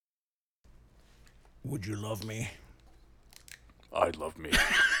Would you love me? I'd love me.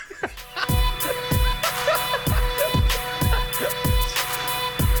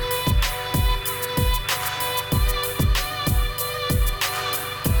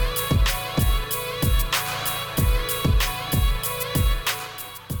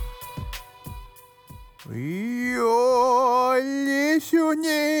 You're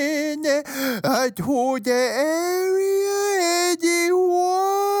listening to the Area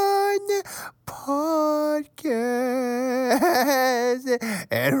 81 podcast.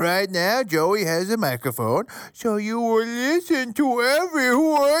 And right now, Joey has a microphone, so you will listen to every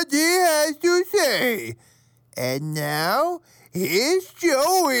word he has to say. And now, here's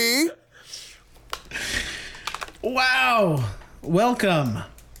Joey. Wow. Welcome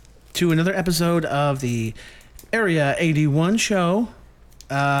to another episode of the Area 81 show.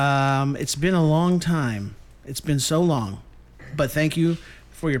 It's been a long time. It's been so long. But thank you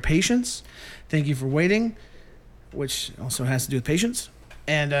for your patience. Thank you for waiting, which also has to do with patience.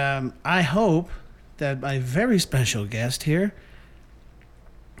 And I hope that my very special guest here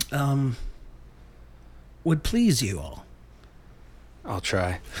would please you all. I'll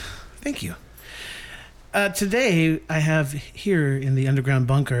try. Thank you. Today, I have here in the underground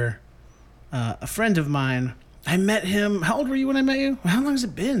bunker a friend of mine. I met him. How old were you when I met you? How long has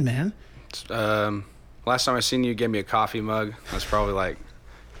it been, man? Last time I seen you gave me a coffee mug. That's probably like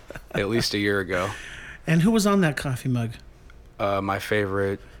at least a year ago. And who was on that coffee mug? My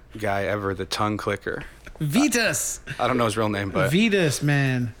favorite guy ever, the tongue clicker. Vitas. I don't know his real name, but Vitas,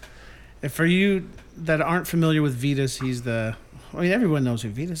 man. And for you that aren't familiar with Vitas, he's the... I mean, everyone knows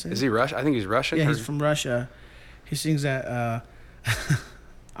who Vitas is. Is he Russian? I think he's Russian. Yeah, he's from Russia. He sings that...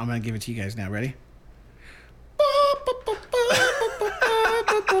 I'm going to give it to you guys now. Ready?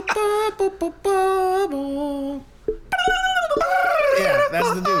 Yeah,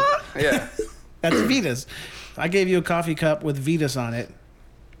 that's the dude. Yeah. That's Vitas. I gave you a coffee cup with Vitas on it.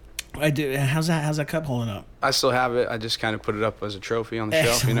 I do. How's that cup holding up? I still have it. I just kind of put it up as a trophy on the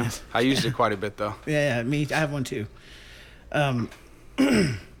shelf, you know? I used it quite a bit, though. Yeah, me. I have one, too. But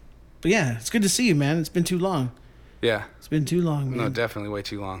yeah, it's good to see you, man. It's been too long. Yeah. It's been too long, man. No, definitely way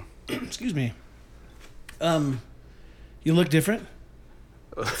too long. Excuse me. You look different.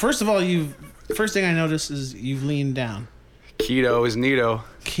 First of all, first thing I noticed is you've leaned down. Keto is neato.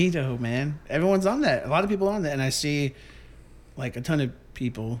 Keto, man. Everyone's on that. A lot of people are on that, and I see like a ton of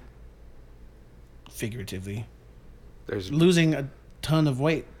people, figuratively, losing a ton of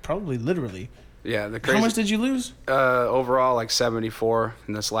weight, probably literally. Yeah, the crazy. How much did you lose? Overall, like 74.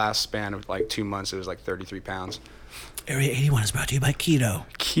 In this last span of like 2 months, it was like 33 pounds. Area 81 is brought to you by Keto.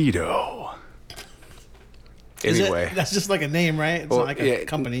 Keto. Anyway, that's just like a name, right? It's not like a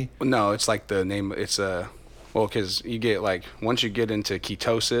company. No, it's like the name. It's because you get like once you get into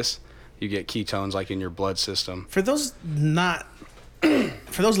ketosis, you get ketones like in your blood system. For those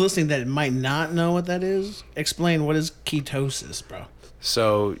listening that might not know what that is, explain what is ketosis, bro.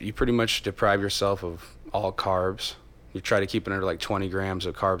 So you pretty much deprive yourself of all carbs. You try to keep it under like 20 grams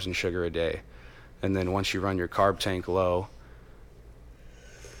of carbs and sugar a day. And then once you run your carb tank low,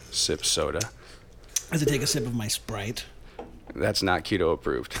 sip soda. I have to take a sip of my Sprite. That's not keto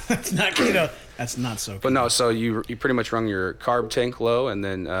approved. That's not keto. That's not so keto. But no, so you pretty much run your carb tank low, and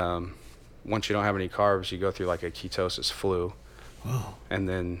then once you don't have any carbs, you go through like a ketosis flu. Whoa. And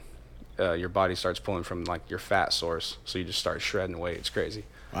then your body starts pulling from like your fat source, so you just start shredding weight. It's crazy.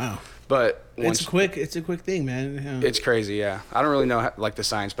 Wow. But it's a quick thing, man. Yeah. It's crazy, yeah. I don't really know like the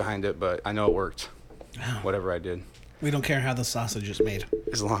science behind it, but I know it worked. Wow. Whatever I did. We don't care how the sausage is made.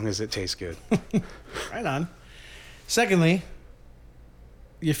 As long as it tastes good. Right on. Secondly,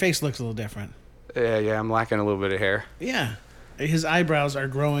 your face looks a little different. Yeah, I'm lacking a little bit of hair. Yeah. His eyebrows are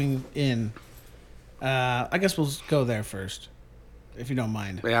growing in. I guess we'll go there first, if you don't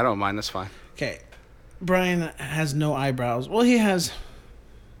mind. Yeah, I don't mind. That's fine. Okay. Brian has no eyebrows. Well, he has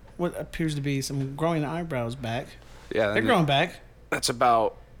what appears to be some growing eyebrows back. Yeah. They're growing back. That's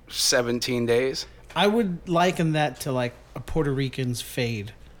about 17 days. I would liken that to like a Puerto Rican's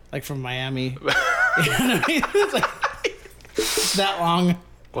fade, like from Miami. You know what I mean? It's that long.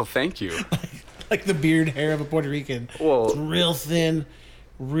 Well, thank you. Like the beard hair of a Puerto Rican. Well, it's real thin,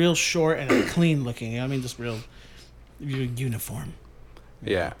 real short, and clean looking. You know what I mean? Just real uniform.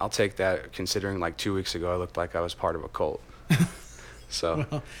 Yeah, I'll take that, considering like 2 weeks ago I looked like I was part of a cult. So,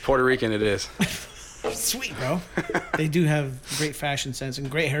 well, Puerto Rican it is. Sweet, bro. They do have great fashion sense and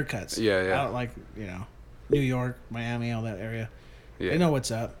great haircuts. Yeah. Out like, New York, Miami, all that area. Yeah. They know what's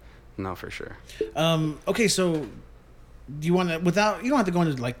up. No, for sure. Okay, so do you want to, you don't have to go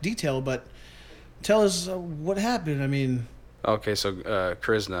into like detail, but tell us what happened. I mean. Okay, so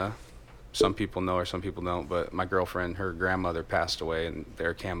Krishna, some people know her, some people don't, but my girlfriend, her grandmother passed away, and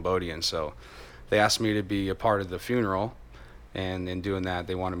they're Cambodian, so they asked me to be a part of the funeral, and in doing that,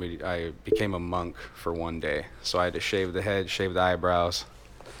 they wanted me to, I became a monk for one day, so I had to shave the head, shave the eyebrows,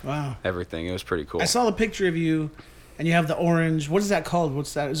 Wow. everything. It was pretty cool. I saw the picture of you, and you have the orange. What is that called?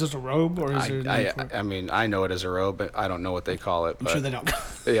 What's that? Is this a robe or is it? I mean, I know it as a robe, but I don't know what they call it. I'm but sure they don't.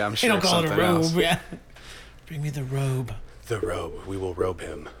 Yeah, I'm They sure don't it's call it a something robe. else. Yeah. Bring me the robe. The robe. We will robe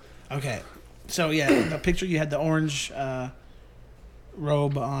him. Okay. So yeah, the picture you had the orange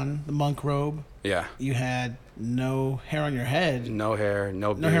robe on, the monk robe. Yeah. You had no hair on your head. No hair,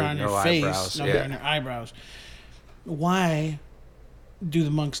 no beard, No hair on no your face. eyebrows. No yeah. hair on your eyebrows. Why do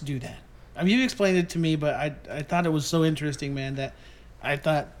the monks do that? I mean, you explained it to me, but I thought it was so interesting, man, that I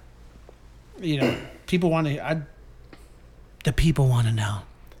thought, people want to. The people want to know.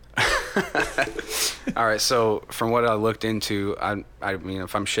 All right, so from what I looked into, I mean,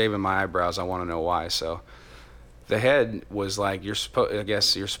 if I'm shaving my eyebrows, I want to know why. So the head was like, I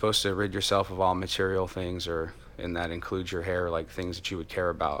guess you're supposed to rid yourself of all material things, and that includes your hair, like things that you would care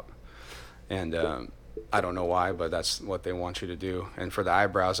about. And I don't know why, but that's what they want you to do. And for the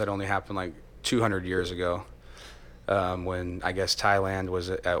eyebrows, that only happened like 200 years ago, when I guess Thailand was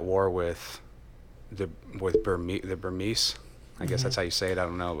at war with the Burmese. I guess that's how you say it. I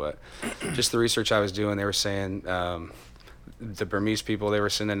don't know, but just the research I was doing, they were saying the Burmese people, they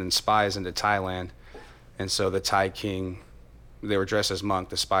were sending in spies into Thailand, and so the Thai king, they were dressed as monks.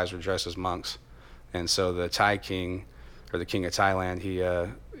 The spies were dressed as monks, and so the Thai king, or the king of Thailand,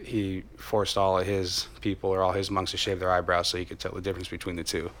 he forced all of his people or all his monks to shave their eyebrows so he could tell the difference between the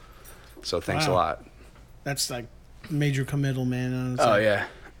two. So thanks a lot. That's like major committal, man. Oh yeah.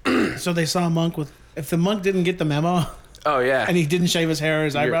 So they saw a monk with. If the monk didn't get the memo. Oh yeah. And he didn't shave his hair or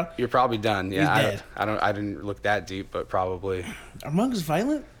his eyebrow. You're probably done. Yeah. He's dead. I didn't look that deep, but probably. Are monks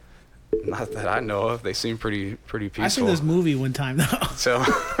violent? Not that I know of. They seem pretty peaceful. I seen this movie one time though. So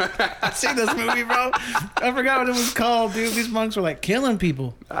I seen this movie, bro. I forgot what it was called, dude. These monks were like killing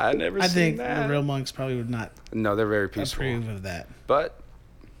people. I never I seen think that. the real monks probably would not No, they're very peaceful. approve of that. But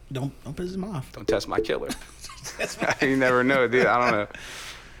Don't piss them off. don't test my killer. You never know, dude. I don't know.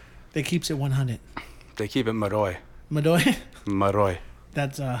 They keeps it 100. They keep it Maroy. Madoy? Maroy.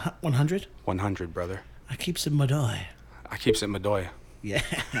 That's 100? 100, brother. I keeps it Madoy. I keeps it Madoy. Yeah.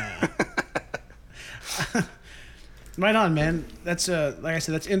 Right on, man. That's like I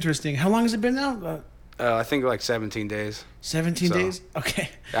said, that's interesting. How long has it been now? I think like 17 days. 17 So- days? Okay.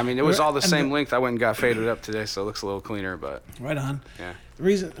 I mean, it was all the And same length. I went and got faded up today, so it looks a little cleaner, but Right on. yeah.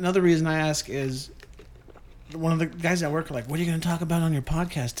 Another reason I ask is one of the guys at work are like, "What are you going to talk about on your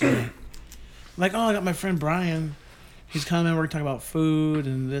podcast today?" I'm like, "Oh, I got my friend Brian. He's coming. We're going to talk about food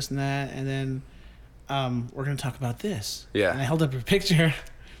and this and that, and then we're going to talk about this." Yeah. And I held up a picture,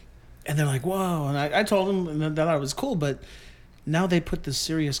 and they're like, "Whoa!" And I told them and they thought it was cool, but now they put this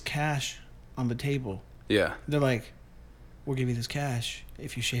serious cash on the table. Yeah. They're like, "We'll give you this cash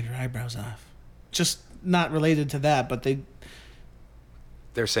if you shave your eyebrows off." Just not related to that, but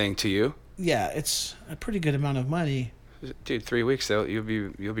They're saying to you, yeah, it's a pretty good amount of money. dude, 3 weeks though, you'll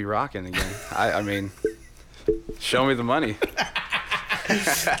be rocking again. I mean, show me the money.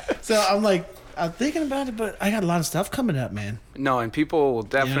 So I'm thinking about it, but I got a lot of stuff coming up, man. No, and people will know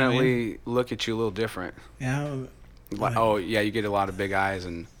what I definitely look at you a little different. Yeah, Like, oh yeah, you get a lot of big eyes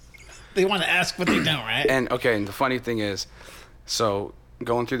and they want to ask, but they don't, right? and okay. And the funny thing is, so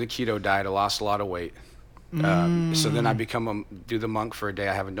going through the keto diet, I lost a lot of weight. So then I do the monk for a day.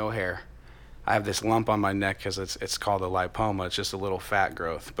 I have no hair. I have this lump on my neck because it's called a lipoma. It's just a little fat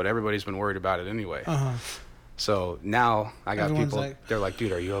growth, but everybody's been worried about it anyway. Uh-huh. So now I got Everyone's people. like- They're like,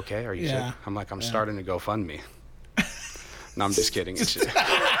 "Dude, are you okay? Are you Yeah. sick?" I'm like, "I'm starting to GoFundMe." No, I'm just kidding. It's just,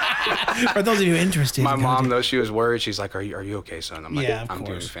 For those of you interested, my go mom to- though, she was worried. She's like, "Are you okay, son?" I'm like, Yeah, of "I'm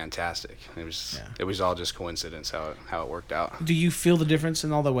doing course. fantastic." It was Yeah. it was all just coincidence how it worked out. Do you feel the difference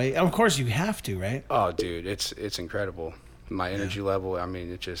in all the weight? Of course, you have to, right? Oh, dude, it's incredible. My energy level. I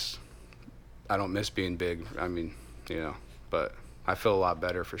mean, I don't miss being big. I mean, but I feel a lot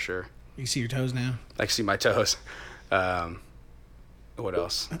better for sure. You see your toes now. I can see my toes. What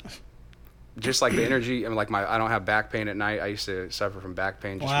else? Just like the energy. I mean, like I don't have back pain at night. I used to suffer from back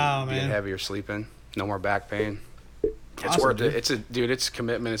pain. Just Wow, being man. heavier sleeping. No more back pain. It's Awesome, worth dude. it. It's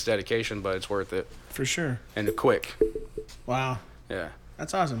commitment. It's dedication, but it's worth it. For sure. And quick. Wow. Yeah.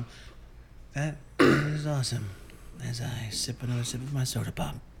 That's awesome. That is awesome. As I sip another sip of my soda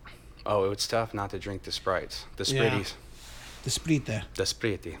pop. Oh, it's tough not to drink the Sprites. The Yeah. Sprities. The sprite. The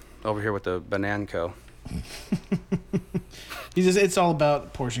Spriti. Over here with the Bananco. It's all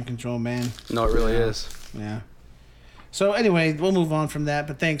about portion control, man. No, it really is. Yeah. So anyway, we'll move on from that.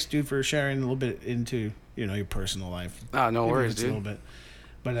 But thanks, dude, for sharing a little bit into your personal life. Oh, no worries, dude. A little bit.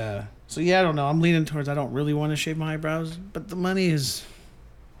 But so yeah, I don't know. I'm leaning towards I don't really want to shave my eyebrows, but the money is.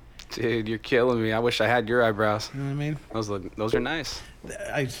 Dude, you're killing me. I wish I had your eyebrows. You know what I mean? Those are nice.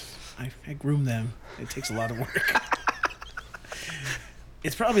 I groom them. It takes a lot of work.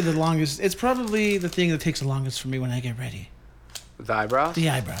 It's probably the longest. It's probably the thing that takes the longest for me when I get ready. The eyebrows? The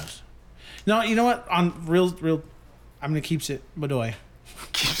eyebrows. No, you know what? On real, I'm gonna keep it Madoy.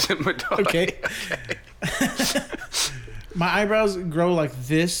 Keeps it Madoy. Okay. My eyebrows grow like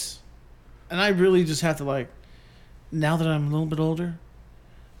this, and I really just have to now that I'm a little bit older,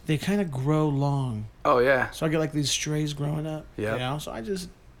 they kind of grow long. Oh yeah. So I get like these strays growing up. Yeah. So I just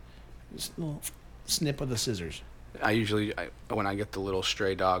a little snip with the scissors. I usually, when I get the little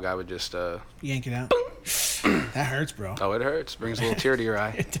stray dog, I would just yank it out. That hurts, bro. Oh, it hurts. Brings a little tear to your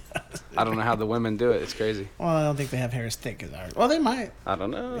eye. It does. I don't know how the women do it. It's crazy. Well, I don't think they have hair as thick as ours. Well, they might. I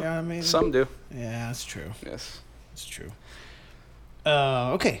don't know. Yeah, I mean, some do. Yeah, that's true. Yes, it's true.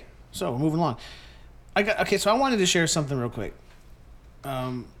 Okay, so moving along. So I wanted to share something real quick.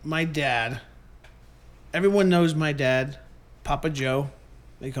 My dad. Everyone knows my dad, Papa Joe,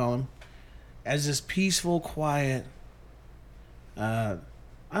 they call him, as this peaceful, quiet. I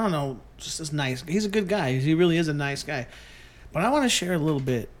don't know, just this nice. He's a good guy. He really is a nice guy. But I want to share a little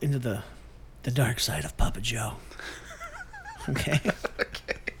bit into the dark side of Papa Joe. Okay.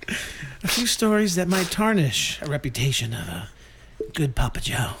 Okay. A few stories that might tarnish a reputation of a good Papa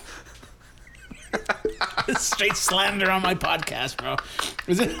Joe. Straight slander on my podcast, bro.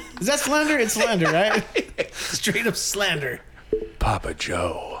 Is that slander? It's slander, right? Straight up slander. Papa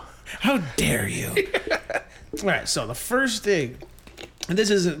Joe. How dare you? All right, so the first thing, and this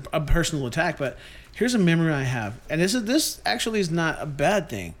isn't a personal attack, but here's a memory I have. And this actually is not a bad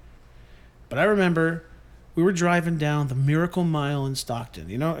thing. But I remember we were driving down the Miracle Mile in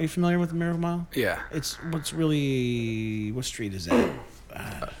Stockton. Are you familiar with the Miracle Mile? Yeah. What street is that?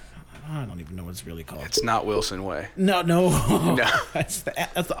 I don't even know what it's really called. It's not Wilson Way. No. No. That's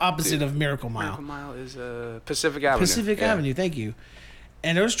the opposite of Miracle Mile. Miracle Mile is Pacific Avenue. Pacific Avenue, thank you.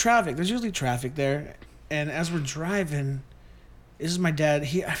 And there was traffic. There's usually traffic there. And as we're driving, this is my dad.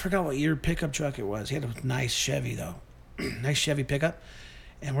 I forgot what year pickup truck it was. He had a nice Chevy, though. Nice Chevy pickup.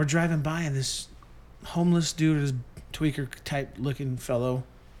 And we're driving by, and this homeless dude, this tweaker-type looking fellow,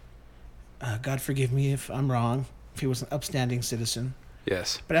 God forgive me if I'm wrong, if he was an upstanding citizen.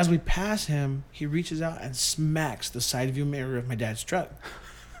 Yes. But as we pass him, he reaches out and smacks the side view mirror of my dad's truck.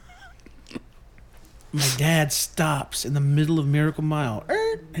 My dad stops in the middle of Miracle Mile.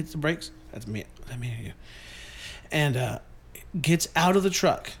 Hits the brakes. That's me. Let me hear you. And gets out of the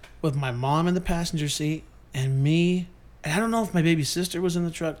truck with my mom in the passenger seat and me. And I don't know if my baby sister was in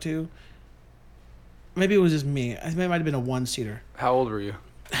the truck too. Maybe it was just me. I think it might have been a one-seater. How old were you?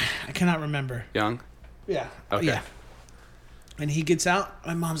 I cannot remember. Young? Yeah. Okay. Yeah. And he gets out.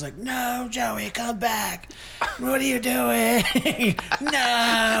 My mom's like, "No, Joey, come back. What are you doing?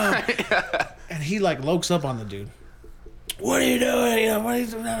 No." And he lokes up on the dude. "What are you doing? What are you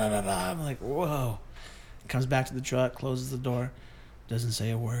doing?" I'm like, "Whoa." Comes back to the truck, closes the door, doesn't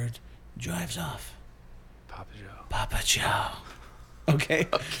say a word, drives off. Papa Joe. Okay?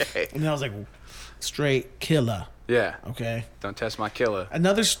 Okay. And then I was like, straight killer. Yeah. Okay? Don't test my killer.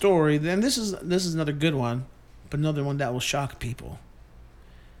 Another story, then this is another good one, but another one that will shock people.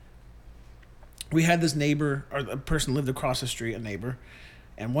 We had this neighbor, or a person lived across the street, a neighbor,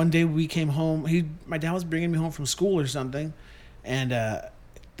 and one day we came home. My dad was bringing me home from school or something, and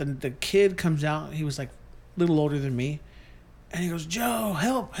the kid comes out. He was a little older than me, and he goes, "Joe,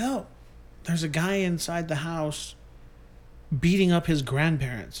 help! There's a guy inside the house beating up his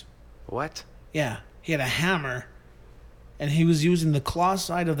grandparents." What? Yeah, he had a hammer, and he was using the claw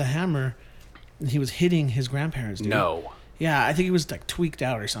side of the hammer, and he was hitting his grandparents. Dude. No. Yeah, I think he was tweaked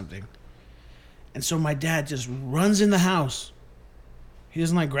out or something. And so my dad just runs in the house. He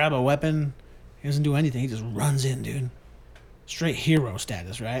doesn't grab a weapon. He doesn't do anything. He just runs in, dude. Straight hero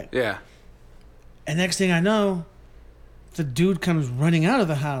status, right? Yeah. And next thing I know, the dude comes running out of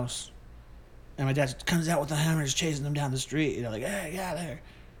the house. And my dad just comes out with the hammer, just chasing him down the street. "Hey, get out of there."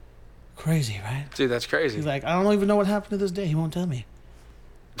 Crazy, right? Dude, that's crazy. He's like, "I don't even know what happened to this day. He won't tell me.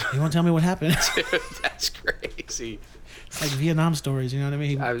 He won't tell me what happened." Dude, that's crazy. It's like Vietnam stories, you know what I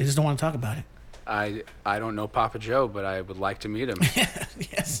mean? They just don't want to talk about it. I don't know Papa Joe, but I would like to meet him.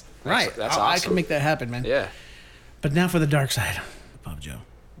 Yes. Right. That's awesome. I can make that happen, man. Yeah. But now for the dark side of Papa Joe.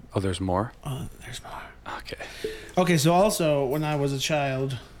 Oh, there's more? Oh, there's more. Okay, so also, when I was a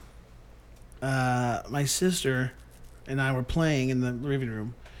child, my sister and I were playing in the living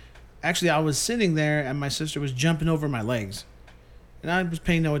room. Actually, I was sitting there and my sister was jumping over my legs. And I was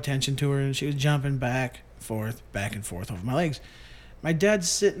paying no attention to her, and she was jumping back and forth over my legs. My dad's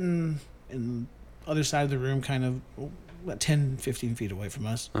sitting in the other side of the room, kind of about 10, 15 feet away from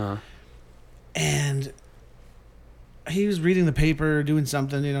us. Uh-huh. And he was reading the paper, doing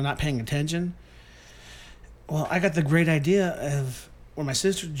something, not paying attention. Well, I got the great idea of when my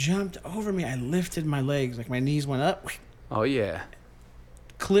sister jumped over me, I lifted my legs, like my knees went up. Oh, yeah.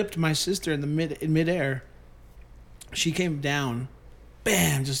 Clipped my sister in midair. She came down,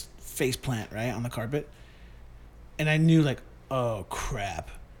 bam, just face plant right on the carpet. And I knew, like, oh crap.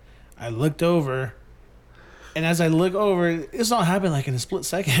 I looked over, and as I look over, this all happened like in a split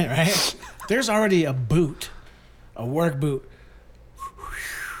second, right? There's already a work boot,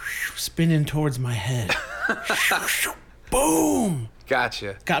 spinning towards my head. Boom!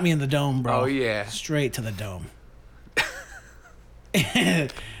 Gotcha. Got me in the dome, bro. Oh, yeah. Straight to the dome.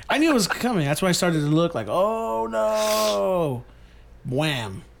 And I knew it was coming. That's why I started to look like, oh no!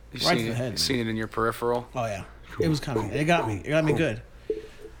 Wham! Right to the head. You seen it in your peripheral? Oh yeah, it was coming. It got me. It got me good.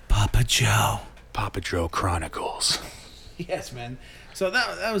 Papa Joe. Papa Joe Chronicles. Yes, man. So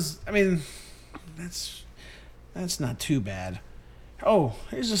that was. I mean, that's not too bad. Oh,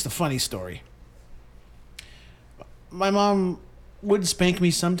 here's just a funny story. My mom would spank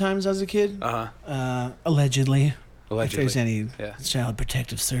me sometimes as a kid. Allegedly. If there's any child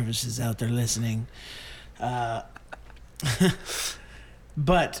protective services out there listening.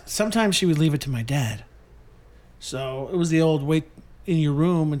 But sometimes she would leave it to my dad. So it was the old wait in your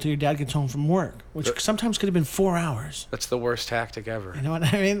room until your dad gets home from work, which sometimes could have been 4 hours. That's the worst tactic ever. You know what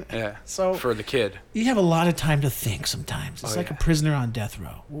I mean? Yeah. So for the kid. You have a lot of time to think sometimes. It's like a prisoner on death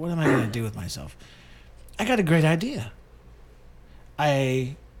row. What am I going to do with myself? I got a great idea.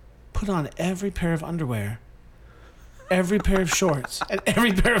 I put on every pair of underwear, every pair of shorts, and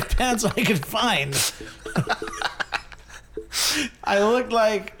every pair of pants I could find. I looked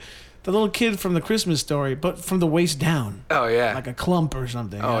like the little kid from the Christmas Story, but from the waist down. Oh, yeah. Like a clump or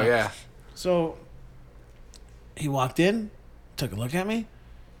something. Oh, yeah. So he walked in, took a look at me,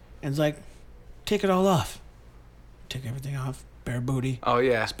 and was like, take it all off. Took everything off. Bare booty. Oh,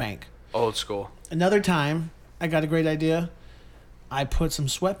 yeah. Spank. Old school. Another time, I got a great idea. I put some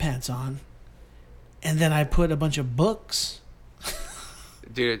sweatpants on, and then I put a bunch of books.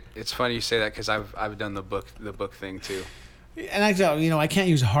 Dude, it's funny you say that because I've done the book thing too. And I thought, I can't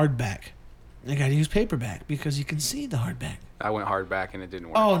use hardback. I got to use paperback because you can see the hardback. I went hardback and it didn't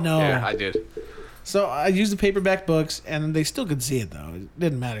work. Oh, no. Yeah, I did. So I used the paperback books, and they still could see it, though. It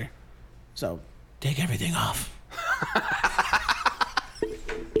didn't matter. So take everything off.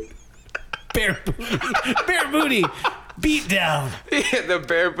 Bare booty. Beat down. Yeah, the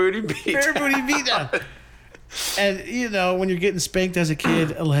bare booty beat Bare booty beat down. And, when you're getting spanked as a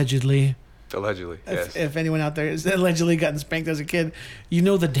kid, allegedly. Allegedly, yes. If anyone out there has allegedly gotten spanked as a kid, you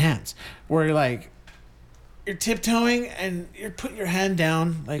know the dance where you're tiptoeing and you're putting your hand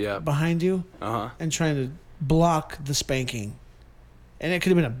down behind you and trying to block the spanking. And it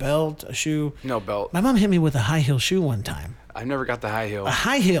could have been a belt, a shoe. No belt. My mom hit me with a high heel shoe one time. I never got the high heel. A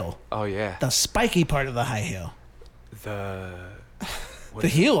high heel. Oh, yeah. The spiky part of the high heel. The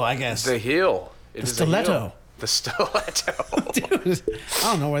heel, I guess. The heel. The stiletto. The stiletto. Dude, I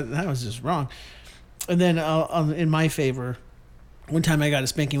don't know what that was just wrong. And then in my favor, one time I got a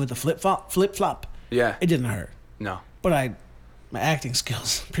spanking with the flip flop. Yeah. It didn't hurt. No. But my acting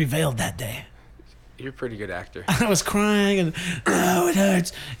skills prevailed that day. You're a pretty good actor. I was crying and no, it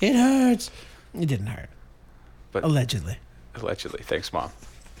hurts. It hurts. It didn't hurt. But allegedly. Allegedly. Thanks, Mom.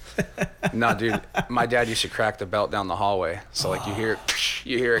 No, dude, my dad used to crack the belt down the hallway. So you hear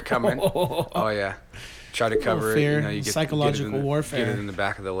it coming. Oh yeah. Try to cover fear, it. You get psychological warfare. Get it in the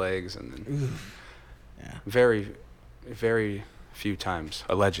back of the legs, and then yeah. Very, very few times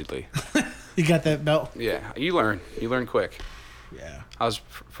allegedly. You got that belt? Yeah, you learn quick. Yeah. I was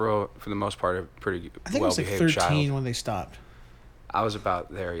for the most part a pretty I think well-behaved it was 13 child. when they stopped. I was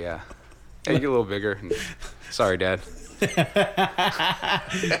about there, yeah. Hey, you get a little bigger. Sorry, Dad. Yeah,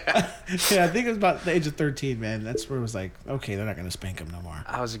 I think it was about the age of 13, man. That's where it was like, okay, they're not going to spank him no more.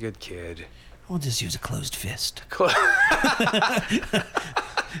 I was a good kid. We'll just use a closed fist.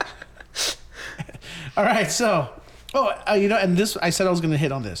 All right, so, and this, I said I was going to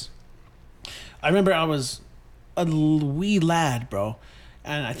hit on this. I remember I was a wee lad, bro,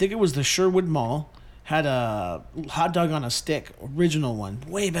 and I think it was the Sherwood Mall, had a hot dog on a stick, original one,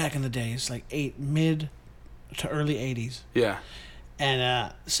 way back in the days, like mid to early 80s. Yeah.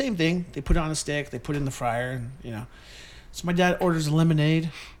 And same thing, they put it on a stick, they put it in the fryer, and, So my dad orders a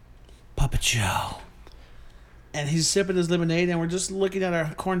lemonade. Papa Joe. And he's sipping his lemonade, and we're just looking at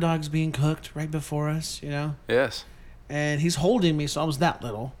our corn dogs being cooked right before us, Yes. And he's holding me, so I was that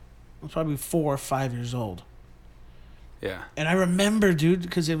little. I was probably 4 or 5 years old. Yeah. And I remember, dude,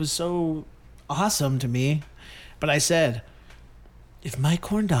 because it was so awesome to me. But I said, if my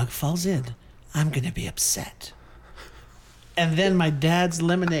corn dog falls in, I'm going to be upset. And then my dad's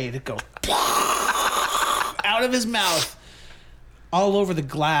lemonade would go out of his mouth all over the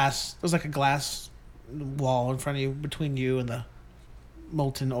glass. It was like a glass wall in front of you, between you and the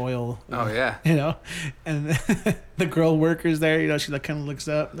molten oil. Oh, yeah. And the girl workers there, she like kind of looks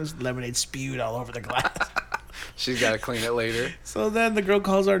up. There's lemonade spewed all over the glass. She's got to clean it later. So then the girl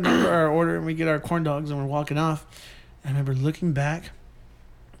calls our number, our order, and we get our corn dogs, and we're walking off. I remember looking back.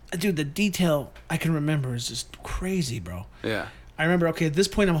 Dude, the detail I can remember is just crazy, bro. Yeah. I remember, okay, at this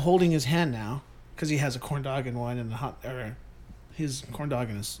point I'm holding his hand now because he has a corn dog in one and his corn dog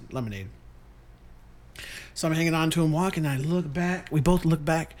and his lemonade. So I'm hanging on to him, walking, and I look back. We both look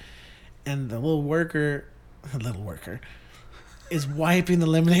back, and the little worker is wiping the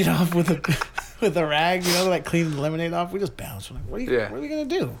lemonade off with a rag, like cleaning the lemonade off. We just bounced. We're like, what are we going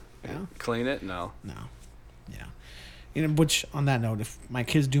to do? Clean it? No. Yeah. Which, on that note, if my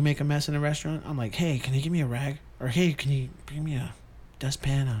kids do make a mess in a restaurant, I'm like, hey, can you give me a rag? Or, hey, can you bring me a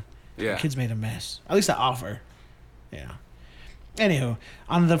dustpan? Yeah. My kids made a mess. At least I offer. Yeah. Anywho,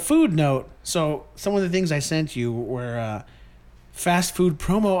 on the food note, so some of the things I sent you were fast food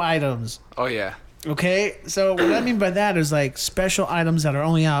promo items. Oh, yeah. Okay? So what I mean by that is like special items that are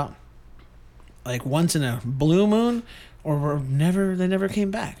only out like once in a blue moon, or they never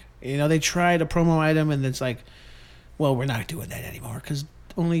came back. They tried a promo item and it's like, well, we're not doing that anymore because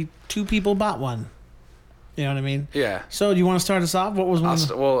only 2 people bought one. You know what I mean? Yeah. So do you want to start us off? What was one?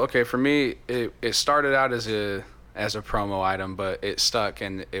 Well, okay, for me, it started out as a promo item, but it stuck,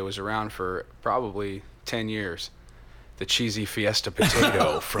 and it was around for probably 10 years. The cheesy Fiesta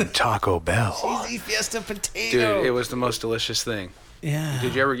potato from Taco Bell. Cheesy Fiesta potato. Dude, it was the most delicious thing. Yeah.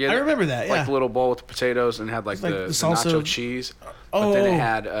 Did you ever get it? I remember that, yeah. Like the little bowl with the potatoes and had like the salsa. nacho cheese. Oh. But then it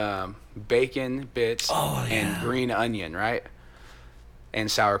had bacon bits and green onion, right? And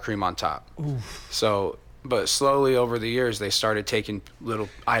sour cream on top. Oof. So, but slowly over the years, they started taking little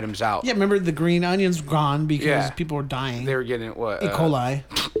items out. Yeah, remember the green onions gone because people were dying. They were getting what? E. coli.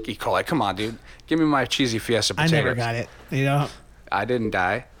 E. coli. Come on, dude. Give me my cheesy Fiesta potatoes. I never got it. I didn't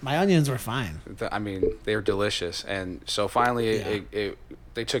die. My onions were fine. I mean, they were delicious. And so finally,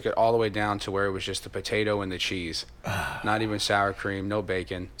 they took it all the way down to where it was just the potato and the cheese. Not even sour cream, no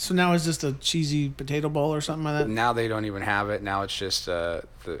bacon. So now it's just a cheesy potato bowl or something like that? Now they don't even have it. Now it's just the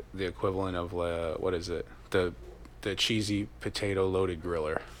equivalent of, what is it? The cheesy potato loaded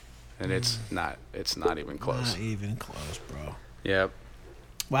griller. And it's not even close. Not even close, bro. Yep.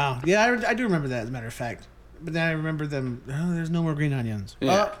 Wow. Yeah, I do remember that, as a matter of fact. But then I remember them, there's no more green onions.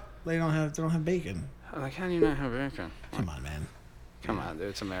 Yeah. Oh, they don't have bacon. I'm like, how do you not have bacon? Come on, man. Come on, dude.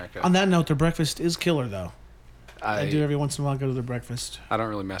 It's America. On that note, their breakfast is killer, though. I do I every once in a while go to their breakfast. don't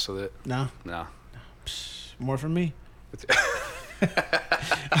really mess with it. No? No. Psh, more from me.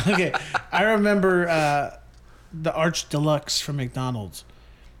 Okay. I remember the Arch Deluxe from McDonald's.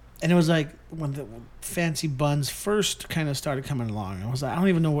 And it was like when the fancy buns first kind of started coming along. I was like, I don't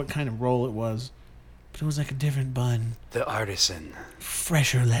even know what kind of roll it was. But it was like a different bun. The artisan.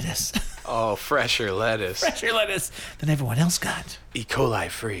 Fresher lettuce. Oh, fresher lettuce. Fresher lettuce than everyone else got. E. coli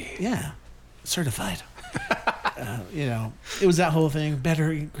free. Yeah. Certified. It was that whole thing.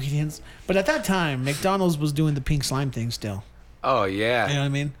 Better ingredients. But at that time, McDonald's was doing the pink slime thing still. Oh, yeah. You know what I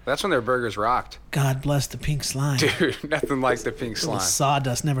mean? That's when their burgers rocked. God bless the pink slime. Dude, nothing like the pink Little slime.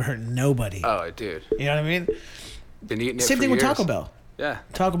 sawdust never hurt nobody. Oh, dude. You know what I mean? Been eating it Same for thing years. with Taco Bell. Yeah.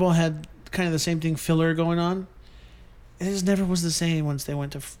 Taco Bell had kind of the same thing, filler going on. It just never was the same once they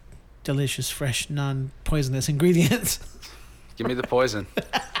went to delicious, fresh, non-poisonous ingredients. Give me the poison.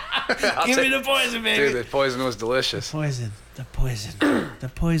 Give me the poison, baby. Dude, the poison was delicious. The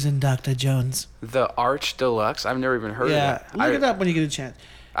poison, Dr. Jones. The Arch Deluxe? I've never even heard of that. Look it up when you get a chance.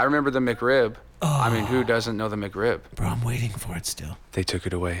 I remember the McRib. Oh. I mean, who doesn't know the McRib? Bro, I'm waiting for it still. They took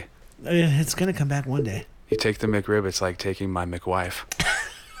it away. It's going to come back one day. You take the McRib, it's like taking my McWife.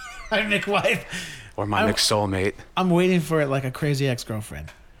 My McWife. Or my McSoulmate. I'm waiting for it like a crazy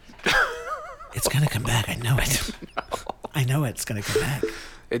ex-girlfriend. It's going to come back. I know it. No. I know it's going to come back.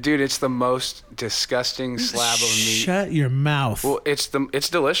 Dude, it's the most disgusting slab of meat. Shut your mouth. Well, it's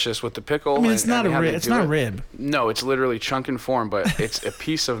delicious with the pickle. I mean, it's not a rib. It's not a rib. No, it's literally chunk and form, but it's a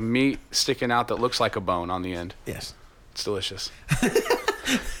piece of meat sticking out that looks like a bone on the end. Yes. It's delicious.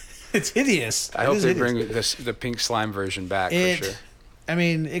 It's hideous. I hope they bring the pink slime version back for sure. I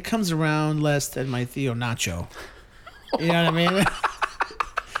mean, it comes around less than my Theo Nacho. You know what I mean?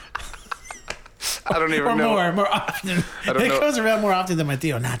 I don't even or know. more often. It comes around more often than my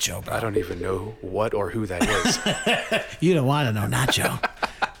Theo Nacho, bro. I don't even know what or who that is. You don't want to know Nacho.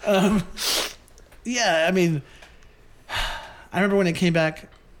 Yeah, I mean, I remember when it came back.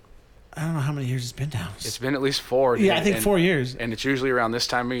 I don't know how many years it's been now. It's been at least 4. Yeah, I think 4 years. And it's usually around this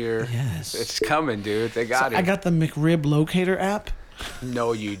time of year. Yes. It's coming, dude. They got it. I got the McRib Locator app.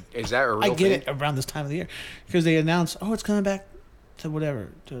 No, is that a real I get thing? it around this time of the year because they announce, it's coming back to whatever,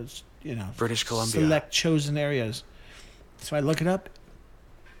 to, British Columbia. Select chosen areas. So I look it up.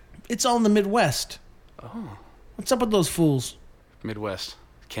 It's all in the Midwest. Oh. What's up with those fools? Midwest.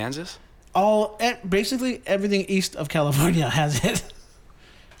 Kansas? Basically everything east of California has it.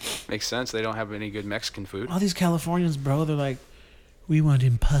 Makes sense. They don't have any good Mexican food. All these Californians, bro, they're like, we want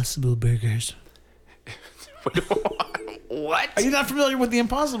Impossible Burgers. What? Are you not familiar with the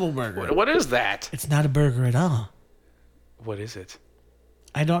Impossible Burger? What is that? It's not a burger at all. What is it?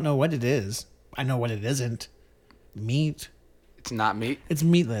 I don't know what it is. I know what it isn't. Meat. It's not meat? It's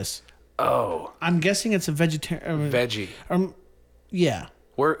meatless. Oh. I'm guessing it's a vegetarian. Veggie. Yeah.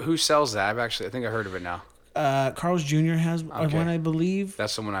 Who sells that? I think I heard of it now. Carl's Jr. has one, I believe.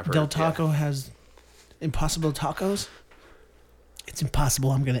 That's the one I've heard. Del Taco has Impossible Tacos. It's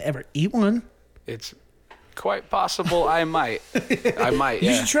impossible I'm going to ever eat one. It's quite possible I might. Yeah.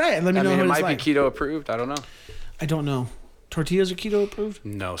 You should try it. Let me know what it it's might like. be keto approved. I don't know. I don't know. Tortillas are keto approved?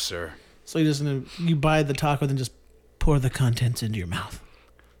 No, sir. So you buy the taco, then just pour the contents into your mouth.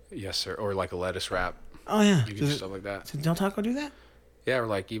 Yes, sir. Or like a lettuce wrap. Oh, yeah. You can do stuff like that. Did Del Taco do that? Yeah, or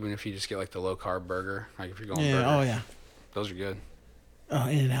like even if you just get like the low carb burger, like if you're going Yeah. burger. Oh, yeah. Those are good. Oh,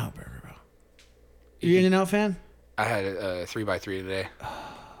 In-N-Out burger, bro. You In-N-Out fan? I had a 3x3 today.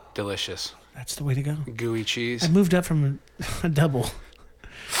 Delicious. That's the way to go. Gooey cheese. I moved up from a double.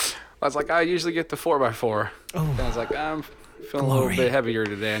 I was like, I usually get the 4x4. Oh. And I was like, I'm feeling a little bit heavier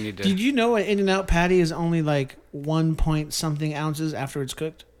today. I need to. Did you know an In-N-Out patty is only like 1 point something ounces after it's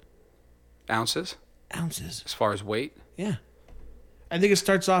cooked? Ounces? Ounces. As far as weight? Yeah. I think it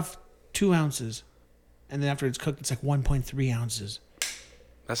starts off 2 ounces. And then after it's cooked, it's like 1.3 ounces.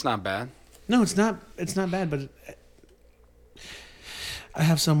 That's not bad. No, it's not. It's not bad, but I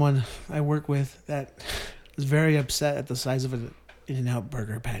have someone I work with that is very upset at the size of an In-N-Out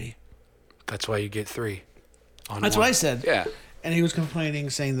burger patty. That's why you get 3. That's what I said. Yeah. And he was complaining,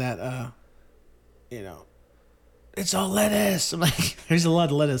 saying that, it's all lettuce. I'm like, there's a lot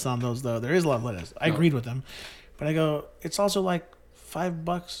of lettuce on those, though. There is a lot of lettuce. I agreed with him. But I go, it's also like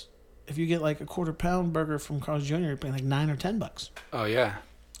 $5. If you get like a quarter-pound burger from Carl's Jr., you're paying like $9 or $10. Oh, yeah.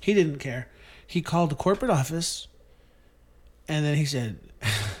 He didn't care. He called the corporate office, and then he said,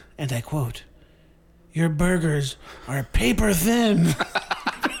 and I quote, "Your burgers are paper thin."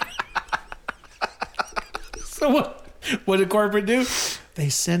 So what did corporate do? They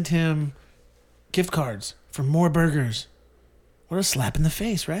sent him gift cards for more burgers. What a slap in the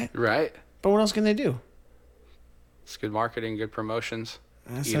face, right? Right. But what else can they do? It's good marketing, good promotions.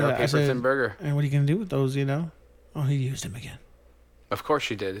 I Eat our paper-thin burger. And what are you going to do with those, Oh, he used them again. Of course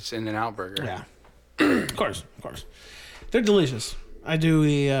you did. It's In-N-Out burger. Yeah. Of course. They're delicious. I do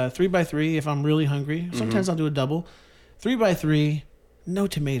the 3x3 if I'm really hungry. Sometimes I'll do a double. 3x3, no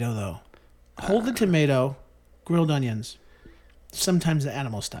tomato, though. Hold the tomato, grilled onions. Sometimes the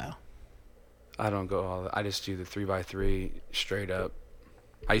animal style. I don't go all I just do the 3x3 straight up.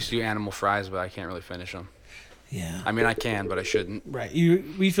 I used to do animal fries, but I can't really finish them. Yeah. I mean, I can, but I shouldn't. Right.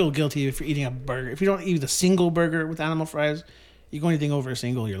 We feel guilty if you're eating a burger. If you don't eat a single burger with animal fries, you go anything over a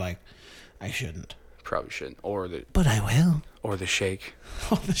single, you're like, I shouldn't. Probably shouldn't. But I will. Or the shake.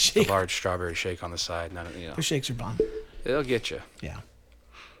 Oh, the shake. The large strawberry shake on the side. The shakes are bomb. It'll get you. Yeah.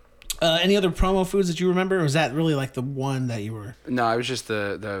 Any other promo foods that you remember? Or was that really like the one that you were... No, it was just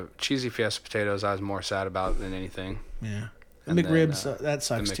the cheesy Fiesta potatoes I was more sad about than anything. Yeah. The And McRibs, then, that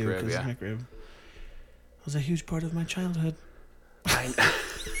sucks too. McRib, yeah. McRib was a huge part of my childhood. I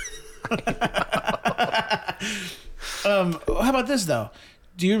How about this, though?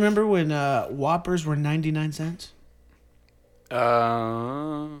 Do you remember when Whoppers were 99 cents?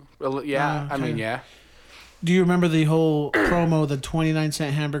 well, yeah. I mean, yeah. Do you remember the whole promo, the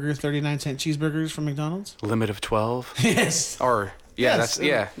 29-cent hamburger, 39-cent cheeseburgers from McDonald's? Limit of 12. Yes. Or yeah,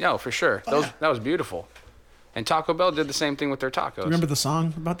 Yes. no, for sure. That was beautiful. And Taco Bell did the same thing with their tacos. Remember the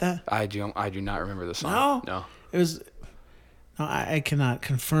song about that? I do not remember the song. No. It was... No, I cannot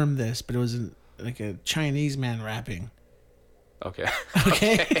confirm this, but it was like a Chinese man rapping. Okay.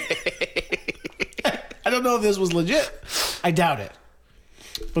 Okay? I don't know if this was legit. I doubt it.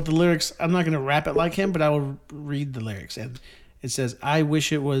 But the lyrics, I'm not going to rap it like him, but I will read the lyrics. And It says, I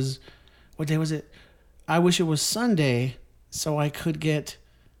wish it was, what day was it? I wish it was Sunday so I could get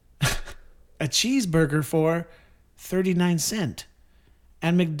a cheeseburger for 39 cents.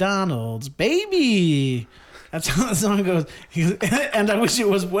 And McDonald's, baby. That's how the song goes. And I wish it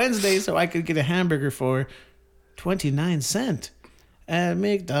was Wednesday so I could get a hamburger for 29 cents. At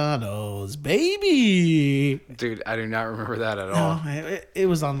McDonald's, baby. Dude, I do not remember that at all. No, it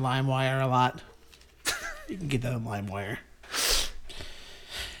was on LimeWire a lot. You can get that on LimeWire.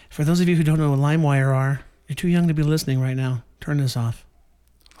 For those of you who don't know what LimeWire are, you're too young to be listening right now. Turn this off.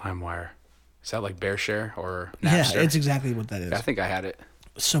 LimeWire. Is that like BearShare or Napster? Yeah, it's exactly what that is. I think I had it.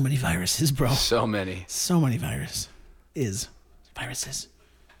 So many viruses, bro. So many. So many viruses. Viruses.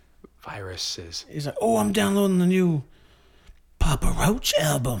 He's like, oh, I'm downloading the new Papa Roach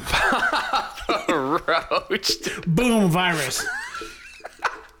album. Roach. Boom, virus.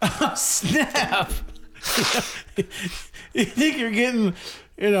 Oh, snap. You think you're getting,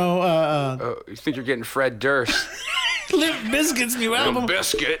 you think you're getting Fred Durst. Limp Bizkit's new album.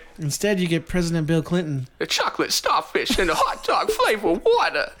 Biscuit. Instead, you get President Bill Clinton. A chocolate starfish and a hot dog flavored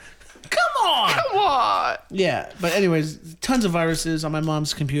water. Come on. Come on. Yeah, but anyways, tons of viruses on my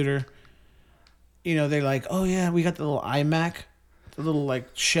mom's computer. They're like, oh yeah, we got the little iMac. The little like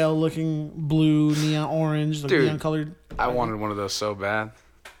shell-looking blue, neon orange, Dude, neon colored. I wanted one of those so bad.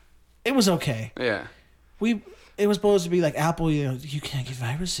 It was okay. Yeah. It was supposed to be like Apple. You can't get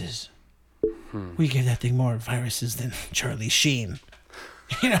viruses. We gave that thing more viruses than Charlie Sheen.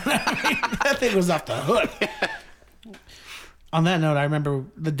 You know what I mean? That thing was off the hook. On that note, I remember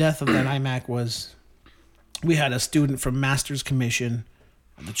the death of that iMac was. We had a student from Master's Commission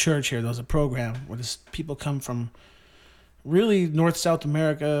at the church here. There was a program where people come from. Really, North, South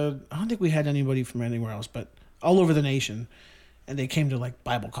America. I don't think we had anybody from anywhere else, but all over the nation. And they came to like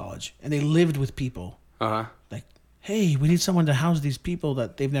Bible college. And they lived with people. Uh-huh. Like, hey, we need someone to house these people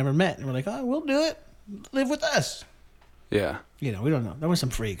that they've never met. And we're like, oh, we'll do it. Live with us. Yeah. We don't know. There were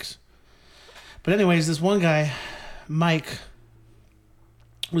some freaks. But anyways, this one guy, Mike,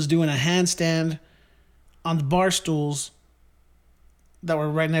 was doing a handstand on the bar stools that were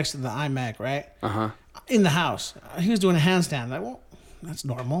right next to the iMac, right? Uh-huh. In the house. He was doing a handstand. Like, well, that's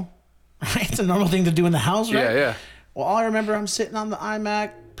normal. Right? It's a normal thing to do in the house, right? Yeah, yeah. Well, all I remember, I'm sitting on the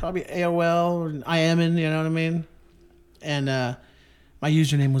iMac, probably AOL or IMing, you know what I mean? And my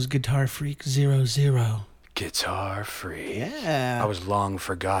username was Guitar Freak 00. Guitar Freak. Yeah. I was long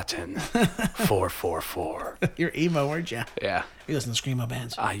forgotten. 444. You're emo, weren't you? Yeah. You listen to Screamo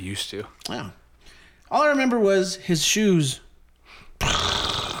bands. I used to. Yeah. All I remember was his shoes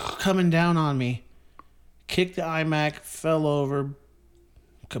coming down on me. Kicked the iMac, fell over,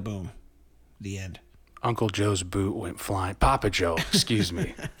 kaboom. The end. Uncle Joe's boot went flying. Papa Joe, excuse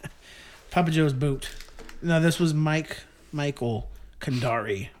me. Papa Joe's boot. No, this was Michael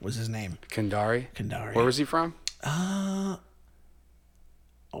Kandari was his name. Kandari? Kandari. Where was he from?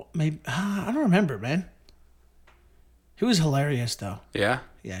 Maybe I don't remember, man. He was hilarious though. Yeah?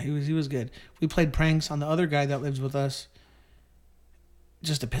 Yeah, he was good. We played pranks on the other guy that lives with us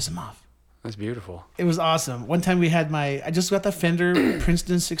just to piss him off. That's beautiful. It was awesome. One time we had I just got the Fender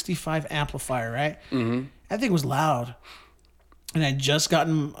Princeton 65 amplifier, right? Mm-hmm. That thing was loud. And I just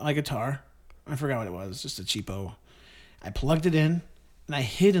gotten my guitar. I forgot what it was, just a cheapo. I plugged it in, and I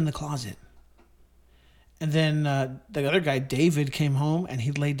hid in the closet. And then the other guy, David, came home, and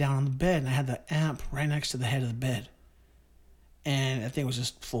he laid down on the bed, and I had the amp right next to the head of the bed. And that thing was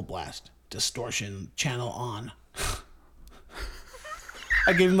just full blast. Distortion, channel on.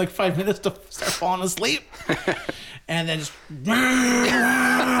 I gave him like 5 minutes to start falling asleep. And then just...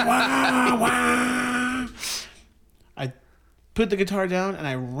 I put the guitar down and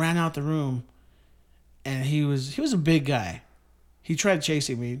I ran out the room. And he was a big guy. He tried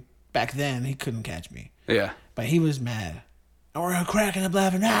chasing me. Back then, he couldn't catch me. Yeah. But he was mad. And we're cracking up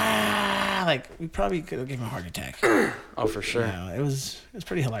laughing. Ah! Like, we probably could have given him a heart attack. Oh, for sure. It was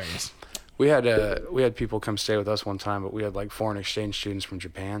pretty hilarious. We had people come stay with us one time, but we had like foreign exchange students from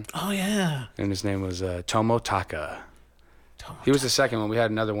Japan. Oh, yeah. And his name was Tomotaka. He was the second one. We had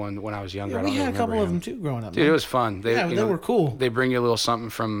another one when I was younger. Yeah, we had a couple of them too growing up. Dude, it was fun. They were cool. They bring you a little something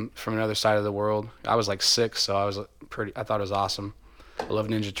from another side of the world. I was like 6, so I thought it was awesome. I loved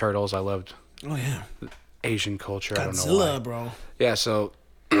Ninja Turtles. I loved Asian culture. I don't know why. Godzilla, bro. Yeah, so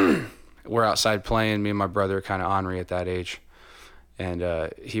we're outside playing. Me and my brother are kind of ornery at that age.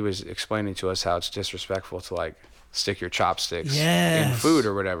 And he was explaining to us how it's disrespectful to like stick your chopsticks in food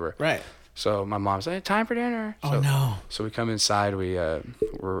or whatever. Right. So my mom's like, time for dinner. Oh, no. So we come inside.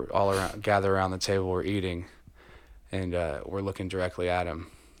 We're all gather around the table. We're eating. And we're looking directly at him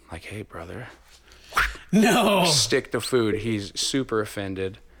like, hey, brother. No. stick to food. He's super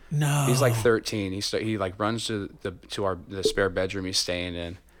offended. No. He's like 13. He like runs to the spare bedroom he's staying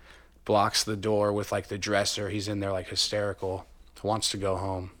in, blocks the door with like the dresser. He's in there like hysterical, wants to go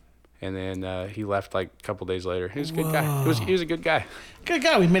home, and then he left like a couple days later. He was a good guy. He was a good guy. Good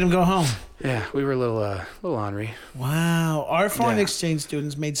guy. We made him go home. Yeah, we were a little ornery. Wow. Our foreign exchange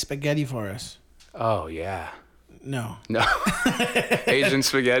students made spaghetti for us. Oh yeah. No. Asian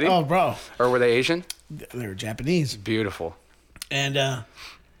spaghetti? Oh, bro. Or were they Asian? They were Japanese. Beautiful. And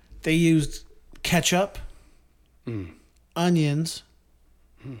they used ketchup, onions.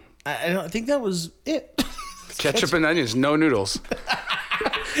 I don't think that was it. Ketchup and onions, no noodles.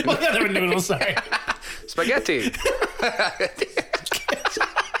 Well, yeah, there were noodles, sorry. Spaghetti.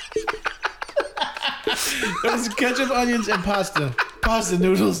 There was ketchup, onions, and pasta. Pasta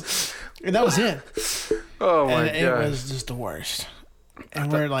noodles. And that was it. Oh, my God. It was just the worst.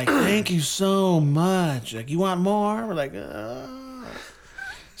 And we're like, thank you so much. Like, you want more? We're like,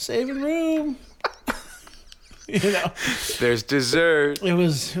 saving room. You know. There's dessert. It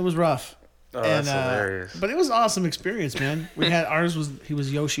was rough. Oh, that's hilarious. But it was an awesome experience, man. We had he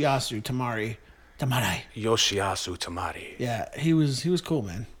was Yoshiasu Tamari. Yoshiasu Tamari. Yeah, he was cool,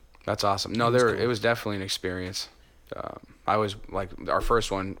 man. That's awesome. No, it was definitely an experience. I was like our first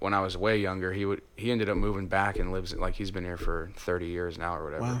one when I was way younger. He ended up moving back and lives like he's been here for 30 years now or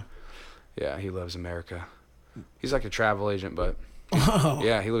whatever. Wow. Yeah, he loves America. He's like a travel agent, but Oh.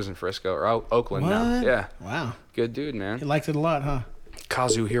 yeah, he lives in Frisco or Oakland now. What? Yeah. Wow. Good dude, man. He liked it a lot, huh?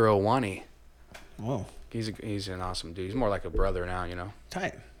 Kazuhiro Wani. Whoa. He's an awesome dude. He's more like a brother now, you know.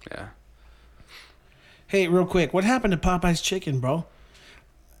 Tight. Yeah. Hey, real quick, what happened to Popeye's chicken, bro?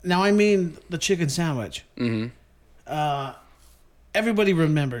 Now, I mean the chicken sandwich. Mm-hmm. Everybody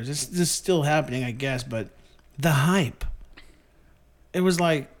remembers. This is still happening, I guess, but the hype. It was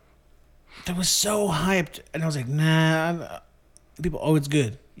like, that was so hyped, and I was like, nah. People, it's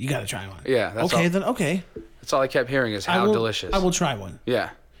good. You got to try one. Yeah. Okay. That's all I kept hearing is how delicious. I will try one. Yeah.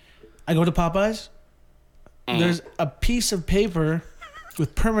 I go to Popeyes. There's a piece of paper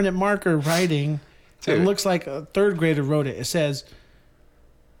with permanent marker writing. It looks like a third grader wrote it. It says,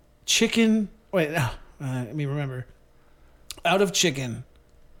 chicken. Wait, let me remember. Out of chicken.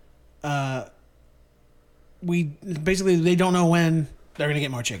 They don't know when they're going to get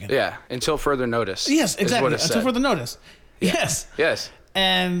more chicken. Yeah. Until further notice. Yes, exactly. Until said. further notice. Yeah. Yes. Yes.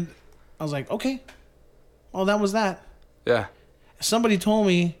 And I was like, okay. Well, that was that. Yeah. Somebody told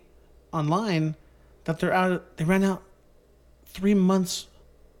me online that they ran out 3 months.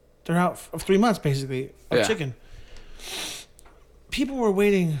 They're out of 3 months, basically, of chicken. People were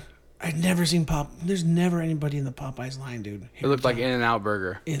waiting. I'd never seen There's never anybody in the Popeyes line, dude. It looked like In-N-Out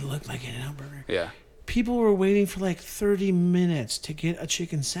Burger. It looked like In-N-Out Burger. Yeah. People were waiting for like 30 minutes to get a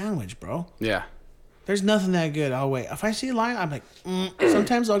chicken sandwich, bro. Yeah. There's nothing that good. I'll wait. If I see a line, I'm like,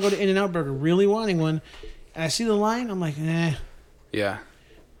 Sometimes I'll go to In-N-Out Burger really wanting one, and I see the line, I'm like, Yeah.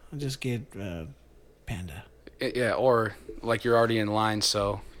 I'll just get Panda. Yeah, or like you're already in line,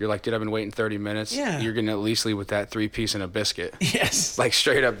 so you're like, dude, I've been waiting 30 minutes. Yeah. You're going to at least leave with that 3-piece and a biscuit. Yes. Like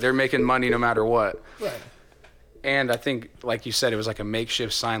straight up, they're making money no matter what. Right. And I think, like you said, it was like a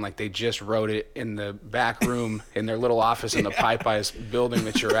makeshift sign. Like they just wrote it in the back room in their little office in the Popeyes building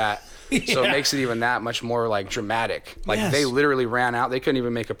that you're at. So it makes it even that much more like dramatic. Like they literally ran out. They couldn't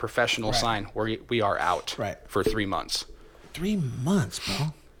even make a professional sign where we are out for 3 months. 3 months,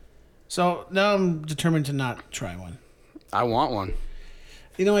 bro. So now I'm determined to not try one. I want one.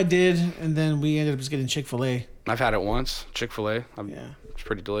 You know, I did, and then we ended up just getting Chick-fil-A. I've had it once, Chick-fil-A. Yeah. It's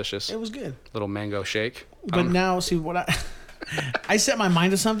pretty delicious. It was good. Little mango shake. But now, see, what I set my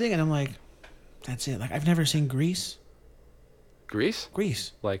mind to something, and I'm like, that's it. Like, I've never seen Grease. Grease?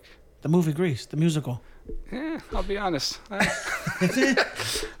 Grease. Like? The movie Grease, the musical. I'll be honest.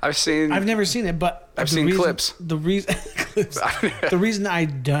 I've never seen it, but I've seen clips. The reason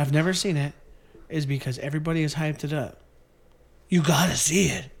I've never seen it is because everybody has hyped it up. You gotta see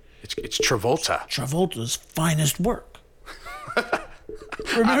it. It's Travolta. Travolta's finest work.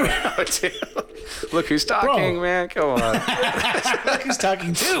 Remember? Look who's talking, man. Come on. Look who's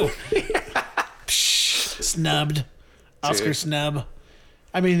talking too. Psh, snubbed. Oscar snub.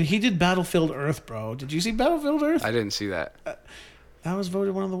 I mean, he did Battlefield Earth, bro. Did you see Battlefield Earth? I didn't see that. That was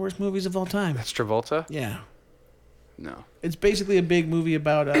voted one of the worst movies of all time. That's Travolta? Yeah. No. It's basically a big movie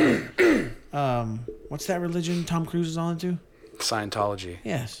about what's that religion Tom Cruise is on to? Scientology.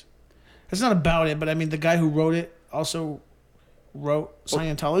 Yes. It's not about it, but I mean the guy who wrote it also wrote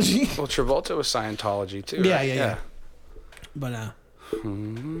Scientology. Well, Travolta was Scientology too. Yeah, right? yeah. But yeah.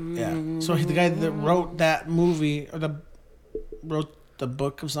 So the guy that wrote that movie wrote the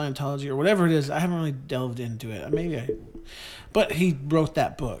book of Scientology or whatever it is. I haven't really delved into it. But he wrote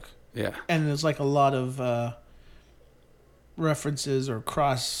that book. Yeah. And there's like a lot of references or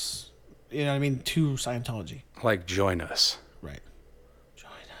cross, you know what I mean, to Scientology. Like, join us. Right.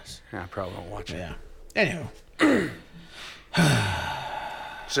 Join us. Yeah, I probably won't watch it. Yeah. Anywho.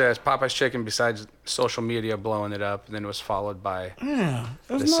 So it's Popeye's Chicken, besides social media blowing it up, and then it was followed by Yeah.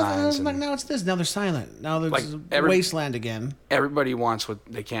 It was the signs. like, now it's this. Now they're silent. Now there's Like, wasteland again. everybody wants what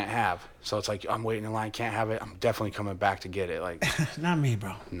they can't have. So it's like, I'm waiting in line, can't have it. I'm definitely coming back to get it. Like, Not me,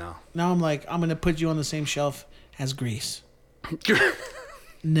 bro. no. Now I'm like, I'm going to put you on the same shelf as Grease.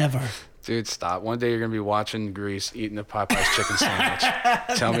 Never. Dude, stop. One day you're going to be watching Grease eating the Popeye's chicken sandwich.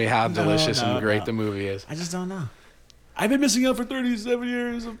 Tell me how delicious and great the movie is. I just don't know. I've been missing out for 37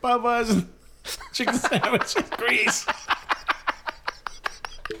 years of Popeyes and chicken sandwich and Grease.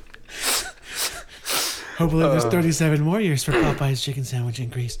 Hopefully there's 37 more years for Popeyes chicken sandwich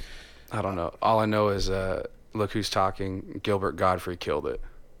and Grease. I don't know. All I know is, look who's talking. Gilbert Godfrey killed it.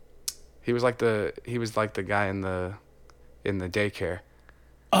 He was like the guy in the daycare.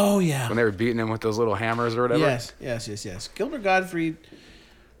 Oh, yeah. When they were beating him with those little hammers or whatever. Yes. Gilbert Gottfried,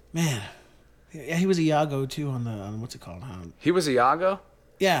 man. Yeah, he was Iago, too, on what's it called? He was Iago?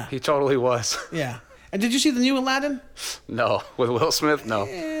 Yeah. He totally was. Yeah. And did you see the new Aladdin? No. With Will Smith? No.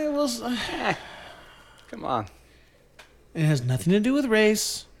 Yeah, it was... Come on. It has nothing to do with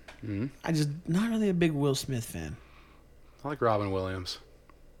race. Mm-hmm. I just not really a big Will Smith fan. I like Robin Williams.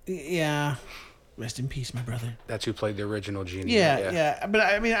 Yeah. Rest in peace, my brother. That's who played the original Genie. Yeah. But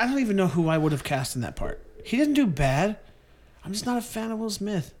I mean, I don't even know who I would have cast in that part. He didn't do bad. I'm just not a fan of Will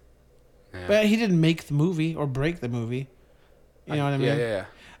Smith. Yeah. But he didn't make the movie or break the movie. You know what I mean? Yeah.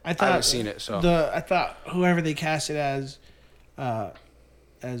 I haven't seen it, so I thought whoever they casted as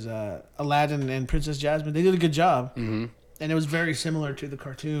Aladdin and Princess Jasmine, they did a good job. Mm-hmm. And it was very similar to the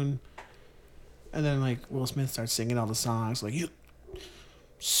cartoon. And then like Will Smith starts singing all the songs, like you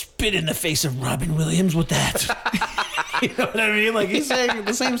spit in the face of Robin Williams with that. You know what I mean? Like he's saying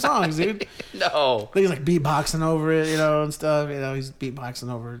the same songs, dude. No. He's like beatboxing over it, you know, and stuff. You know, he's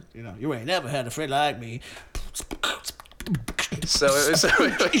beatboxing over it, you know. You ain't never had a friend like me. So it was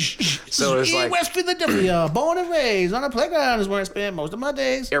like West Philadelphia, born and raised on a playground is where I spent most of my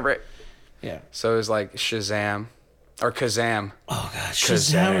days. Yeah, right. Yeah. So it was like Shazam or Kazam. Oh god,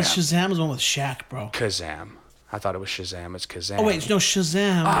 Shazam was one with Shaq, bro. Kazam. I thought it was Shazam. It's Kazam. Oh wait, no,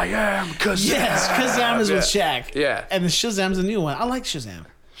 Shazam. I am Kazam. Yes, Kazam is with Shaq. Yeah. And the Shazam's a new one. I like Shazam.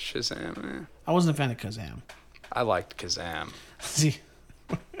 Shazam, man. I wasn't a fan of Kazam. I liked Kazam. See.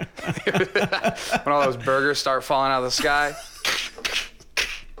 When all those burgers start falling out of the sky.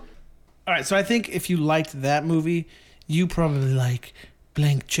 All right, so I think if you liked that movie, you probably like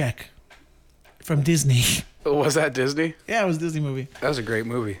Blank Check from Disney. Was that Disney? Yeah, it was a Disney movie. That was a great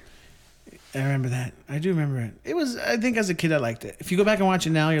movie. I remember that. I do remember it. It was, I think as a kid I liked it. If you go back and watch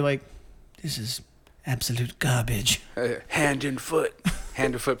it now, you're like, this is absolute garbage. Hand and Foot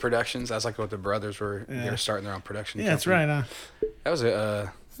Productions. That's like what the brothers were. Yeah. They were starting their own production. Yeah, that's right. Huh? That was it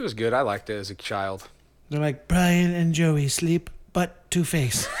was good. I liked it as a child. They're like Brian and Joey sleep, but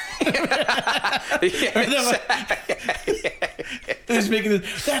Two-Face. He's making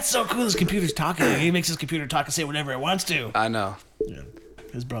this. That's so cool. His computer's talking. He makes his computer talk and say whatever it wants to. I know. Yeah.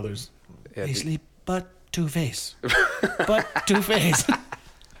 His brothers. Yeah, they sleep, but Two-Face. But Two-Face. No,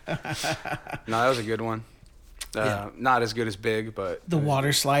 that was a good one. Not as good as Big, but the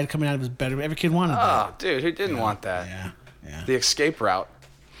water slide coming out of his bedroom. Every kid wanted that. Oh, dude, who didn't want that? Yeah. The escape route.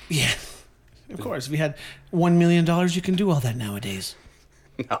 Yeah. Of course, if you had $1 million, you can do all that nowadays.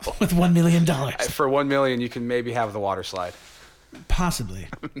 No. With $1 million. For $1 million, you can maybe have the water slide. Possibly.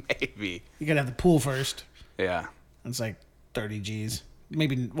 Maybe. You gotta have the pool first. Yeah. It's like 30 G's.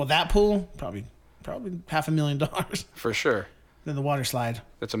 Maybe, well, that pool, probably $500,000. For sure. Then the water slide.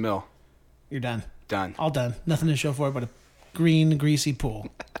 That's $1 million. You're done. Done. All done. Nothing to show for it but a green, greasy pool.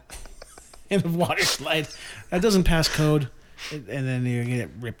 And a water slide. That doesn't pass code, and then you get it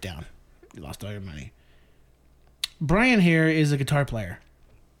ripped down. You lost all your money. Brian here is a guitar player.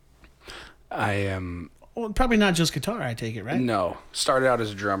 I am. Well, probably not just guitar, I take it, right? No. Started out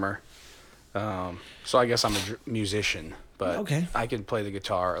as a drummer. So I guess I'm a musician, but okay. I can play the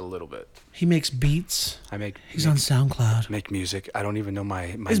guitar a little bit. He makes beats. He's on SoundCloud. Make music. I don't even know my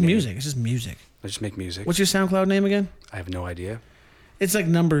It's name. music. It's just music. I just make music. What's your SoundCloud name again? I have no idea. It's like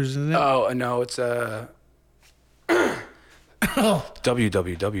numbers, isn't it? Oh, no, it's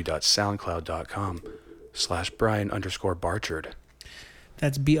www.soundcloud.com/Brian_Barchard.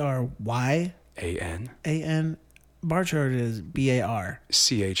 That's BRY AN. Barchard is BAR.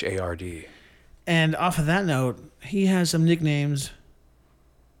 CHARD. And off of that note, he has some nicknames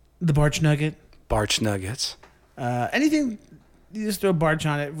The Barch Nugget. Barch Nuggets. Anything, you just throw Barch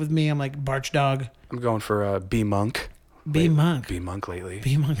on it. With me, I'm like Barch Dog. I'm going for B-Monk. B-Monk. B-Monk lately.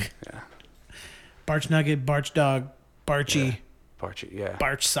 B-Monk. Yeah. Barch Nugget, Barch Dog, Barchy. Yeah. Barchy, yeah.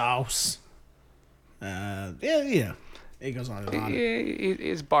 Barch Sauce. Yeah. It goes on and on.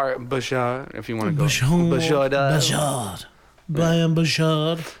 It's Bouchard, if you want to go. Bouchard. Bouchard. Brian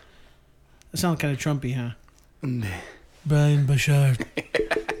Bouchard. That sounds kind of Trumpy, huh? Brian Bouchard.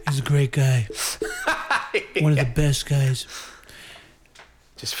 He's a great guy. One of the best guys.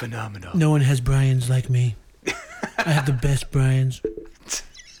 Just phenomenal. No one has Brian's like me. I have the best Brian's.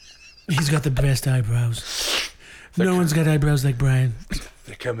 He's got the best eyebrows. No one's got eyebrows like Brian.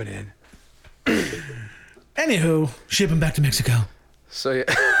 They're coming in. Anywho, ship him back to Mexico. So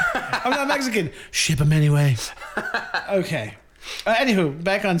yeah. I'm not Mexican. Ship him anyway. Okay. Anywho,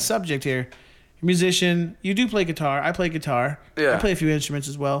 back on subject here. Musician, you do play guitar. I play guitar. Yeah. I play a few instruments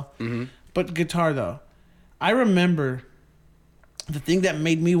as well. Mm-hmm. But guitar, though. I remember the thing that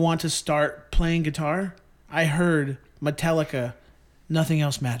made me want to start playing guitar. I heard Metallica, Nothing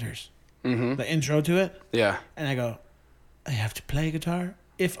Else Matters. Mm-hmm. The intro to it. Yeah. And I go, I have to play guitar,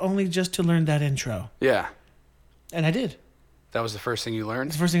 if only just to learn that intro. Yeah. And I did. That was the first thing you learned?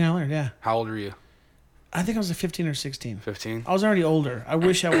 It's the first thing I learned, yeah. How old were you? I think I was like 15 or 16. 15? I was already older. I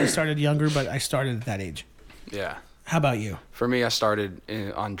wish I would have started younger, but I started at that age. Yeah. How about you? For me, I started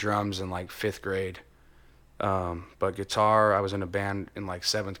on drums in like 5th grade. But guitar, I was in a band in like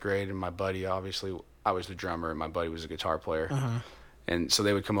 7th grade, and my buddy, obviously, I was the drummer, and my buddy was a guitar player. Uh-huh. And so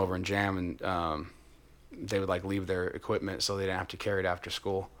they would come over and jam, and they would like leave their equipment so they didn't have to carry it after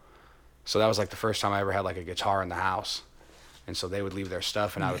school. So that was like the first time I ever had like a guitar in the house. And so they would leave their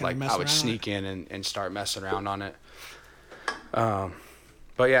stuff, and I would sneak in and start messing around on it.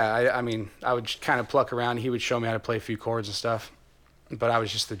 But yeah, I mean, I would kind of pluck around. He would show me how to play a few chords and stuff. But I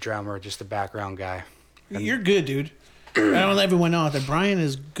was just the drummer, just the background guy. And you're good, dude. I don't let everyone know that Brian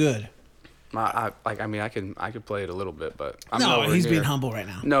is good. I could play it a little bit, but I'm no, nowhere he's near. being humble right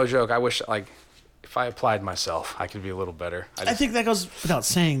now. No joke. I wish if I applied myself, I could be a little better. I think that goes without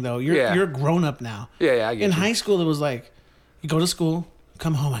saying, though. You're grown up now. Yeah, I get In you. high school, it was like, you go to school,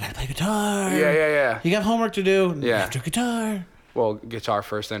 come home, I gotta play guitar. Yeah. You got homework to do. Yeah. After guitar. Well, guitar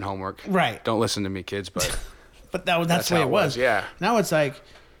first, then homework. Right. Don't listen to me, kids, but But that's the way how it was. Yeah. Now it's like,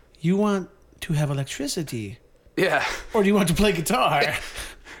 you want to have electricity, Yeah. or do you want to play guitar?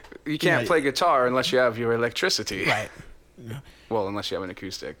 You can't play guitar unless you have your electricity. Right. Well, unless you have an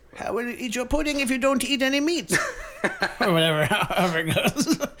acoustic. How will you eat your pudding if you don't eat any meat? Or whatever, however it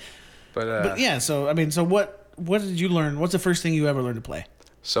goes. But yeah, so what did you learn? What's the first thing you ever learned to play?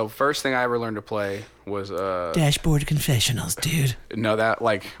 So first thing I ever learned to play was Dashboard Confessionals, dude. No, that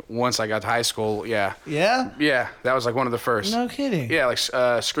like once I got to high school, yeah. Yeah? Yeah, that was like one of the first. No kidding. Yeah, like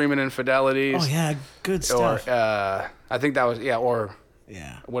Screaming Infidelities. Oh yeah, good stuff. Or I think that was or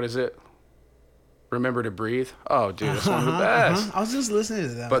yeah. what is it? Remember to Breathe. Oh, dude, that's one of the best. I was just listening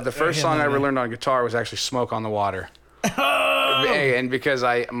to that. But the first song I ever learned on guitar was actually Smoke on the Water. Hey, and because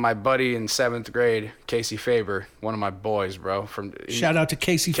my buddy in 7th grade, Casey Faber, one of my boys, bro. Shout out to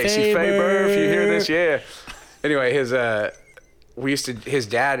Casey Faber. If you hear this, yeah. Anyway, his dad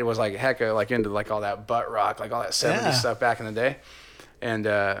was like hecka like into like all that butt rock, like all that 70s stuff back in the day. And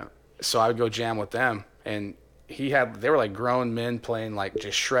so I would go jam with them, and they were like grown men playing like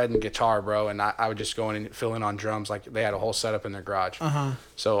just shredding guitar, bro, and I would just go in and fill in on drums. Like they had a whole setup in their garage.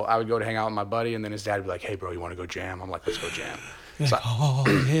 So I would go to hang out with my buddy, and then his dad would be like, "Hey, bro, you want to go jam?" I'm like, "Let's go jam." So, oh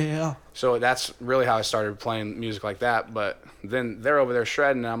yeah. So that's really how I started playing music like that. But then they're over there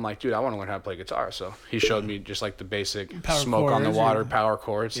shredding, and I'm like, dude, I want to learn how to play guitar. So he showed me just like the basic power Smoke on the chords, Water, power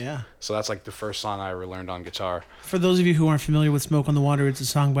chords. Yeah. So that's like the first song I ever learned on guitar. For those of you who aren't familiar with Smoke on the Water, it's a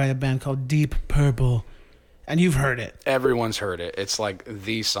song by a band called Deep Purple. And you've heard it. Everyone's heard it. It's like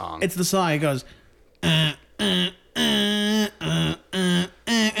the song. It's the song. It goes.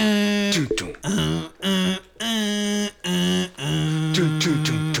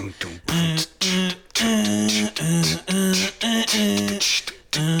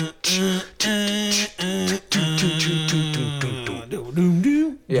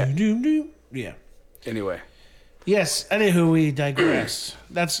 Yeah. Anyway. Yes. Anywho, we digress.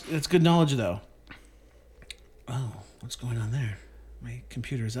 That's good knowledge, though. Oh, what's going on there? My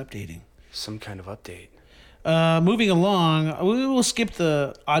computer is updating. Some kind of update. Moving along, we will skip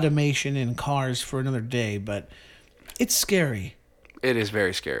the automation in cars for another day, but it's scary. It is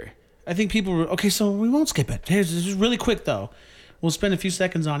very scary. I think people okay, so we won't skip it. Here's this is really quick, though. We'll spend a few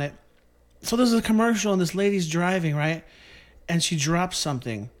seconds on it. So there's a commercial, and this lady's driving, right? And she drops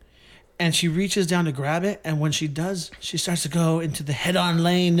something. And she reaches down to grab it, and when she does, she starts to go into the head-on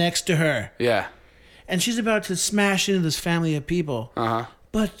lane next to her. Yeah. And she's about to smash into this family of people. Uh-huh.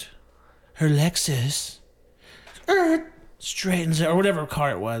 But her Lexus straightens it, or whatever car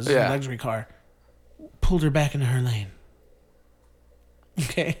it was, a luxury car, pulled her back into her lane.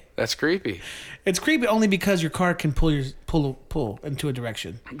 Okay? That's creepy. It's creepy only because your car can pull into a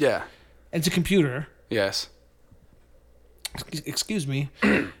direction. Yeah. It's a computer. Yes. Excuse me.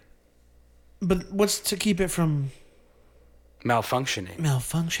 But what's to keep it from malfunctioning?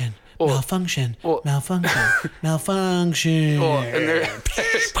 Malfunction. Well, malfunction. Well, malfunction. malfunction. Well,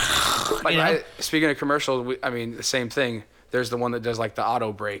 and speaking of commercials, the same thing. There's the one that does like the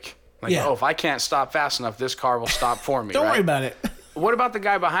auto brake. Like, if I can't stop fast enough, this car will stop for me. Don't worry about it. What about the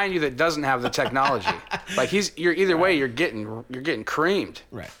guy behind you that doesn't have the technology? Like you're either way, you're getting creamed.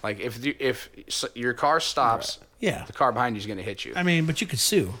 Right. Like if your car stops, the car behind you is going to hit you. I mean, but you could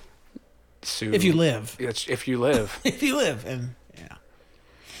sue. If you live. It's if you live. If you live, and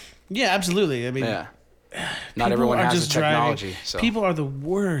yeah, absolutely. I mean, not everyone has the technology. So. People are the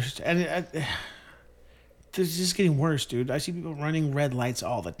worst, and it's just getting worse, dude. I see people running red lights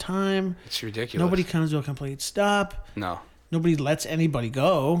all the time. It's ridiculous. Nobody comes to a complete stop. No. Nobody lets anybody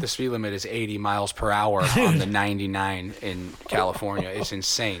go. The speed limit is 80 miles per hour on the 99 in California. It's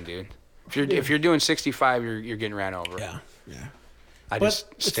insane, dude. If you're doing 65, you're getting ran over. Yeah. I just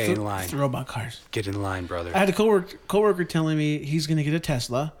stay in line. It's robot cars. Get in line, brother. I had a coworker telling me he's going to get a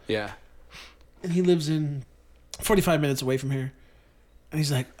Tesla. Yeah. And he lives in 45 minutes away from here. And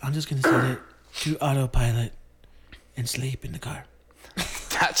he's like, I'm just going to set it to autopilot and sleep in the car.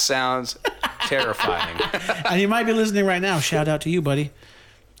 That sounds terrifying. And you might be listening right now. Shout out to you, buddy.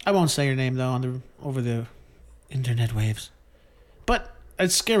 I won't say your name though over the internet waves. But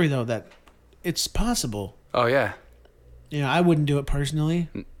it's scary though that it's possible. Oh yeah. I wouldn't do it personally.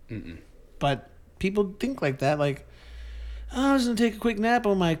 Mm-mm. But people think like that. Like, I was gonna take a quick nap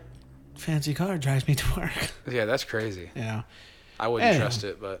on my fancy car. Drives me to work. Yeah, that's crazy. I wouldn't trust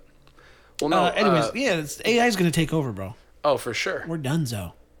it, but no. Anyways, AI is gonna take over, bro. Oh, for sure. We're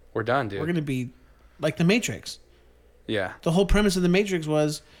donezo. We're done, dude. We're gonna be like the Matrix. Yeah. The whole premise of the Matrix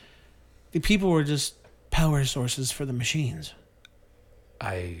was the people were just power sources for the machines.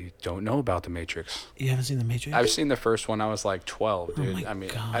 I don't know about the Matrix. You haven't seen the Matrix? I've seen the first one. I was like 12, dude. Oh my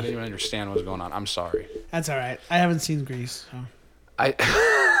God. I didn't even understand what was going on. I'm sorry. That's all right. I haven't seen Grease. So.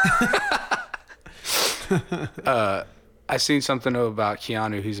 I seen something about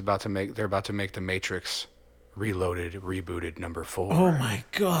Keanu. They're about to make the Matrix Reloaded, rebooted number 4. Oh my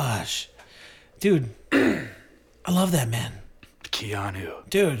gosh. Dude. I love that man. Keanu.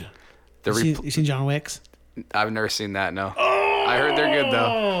 Dude. You seen John Wick's? I've never seen that, no. I heard they're good,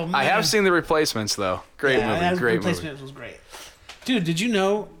 though. Man. I have seen The Replacements, though. Great movie. Great movie. Replacements was great. Dude, did you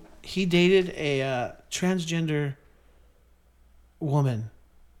know he dated a transgender woman?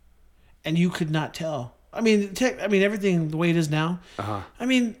 And you could not tell. I mean, everything the way it is now. Uh-huh.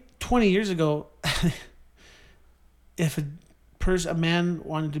 20 years ago, if a man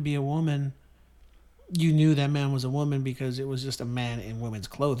wanted to be a woman, you knew that man was a woman because it was just a man in women's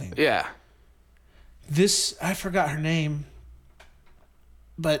clothing. Yeah. I forgot her name,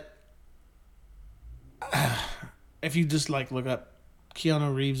 but if you just look up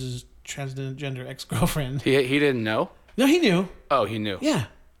Keanu Reeves' transgender ex-girlfriend. He didn't know? No, he knew. Oh, he knew. Yeah.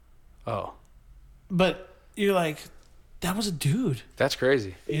 Oh. But you're like, that was a dude. That's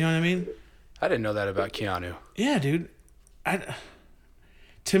crazy. You know what I mean? I didn't know that about Keanu. Yeah, dude.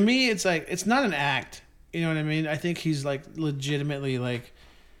 To me, it's like, it's not an act. You know what I mean? I think he's legitimately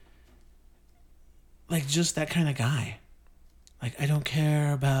just that kind of guy. I don't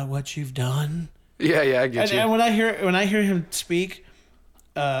care about what you've done. Yeah, I get you. And when I hear him speak,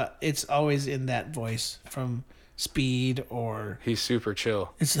 it's always in that voice from Speed or. He's super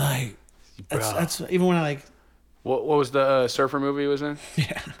chill. It's like that's even when I What was the surfer movie he was in?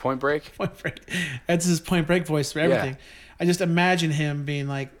 Yeah. Point Break? Point Break. That's his Point Break voice for everything. Yeah. I just imagine him being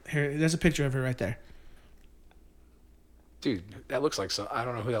here, there's a picture of her right there. Dude, that looks like I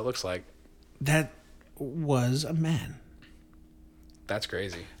don't know who that looks like. That was a man. That's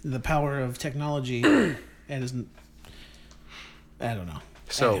crazy. The power of technology and I don't know.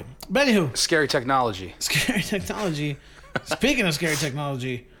 So, but anywho. Scary technology. Scary technology. Speaking of scary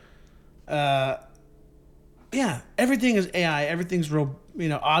technology, yeah, everything is AI. Everything's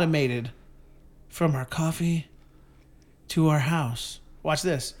automated, from our coffee to our house. Watch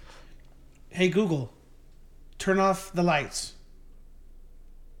this. Hey Google, turn off the lights.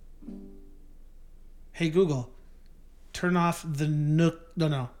 Hey Google, turn off the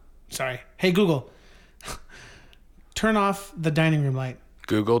Sorry. Hey Google, turn off the dining room light.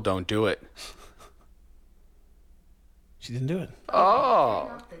 Google, don't do it. She didn't do it. Oh.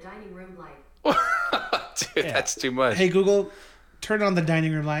 Turn off the dining room light. Dude, that's too much. Hey, Google, turn on the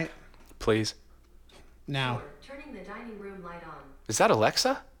dining room light Please. now. Turning the dining room light on. Is that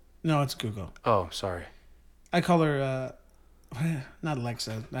Alexa? No, it's Google. Oh, sorry. I call her, not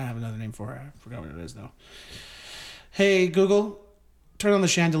Alexa. I have another name for her. I forgot what it is, though. Hey, Google, turn on the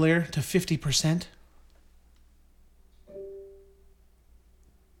chandelier to 50%.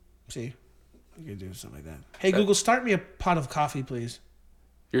 See? You could do something like that. Hey, Google, start me a pot of coffee, please.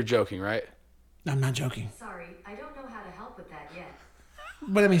 You're joking, right? I'm not joking. Sorry, I don't know how to help with that yet.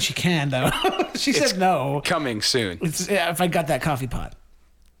 But I mean, she can, though. She said no. Coming soon. If I got that coffee pot.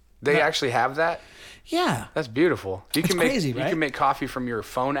 They actually have that? Yeah. That's beautiful. You can crazy, make right? You can make coffee from your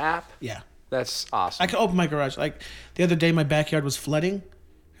phone app. Yeah. That's awesome. I can open my garage. Like, the other day, my backyard was flooding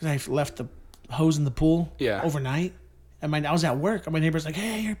because I left the hose in the pool overnight. And I was at work, and my neighbor's like,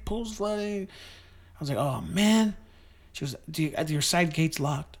 hey, your pool's flooding. I was like, oh, man. She was, your side gate's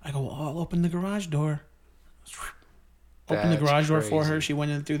locked. I go, well, I'll open the garage door. Opened the garage door for her. She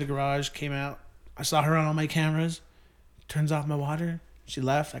went in through the garage, came out. I saw her on all my cameras. Turns off my water. She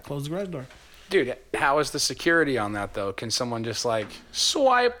left. I closed the garage door. Dude, how is the security on that, though? Can someone just, like,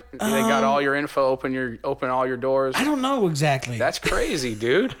 swipe? They got all your info, open all your doors? I don't know exactly. That's crazy,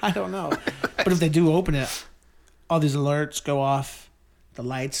 dude. I don't know. But if they do open it, all these alerts go off. The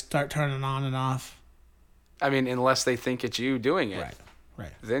lights start turning on and off. I mean, unless they think it's you doing it.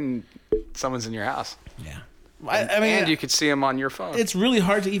 Right. Then someone's in your house. Yeah. I mean, and you could see them on your phone. It's really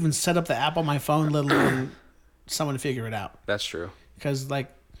hard to even set up the app on my phone, let alone someone to figure it out. That's true. Because, like,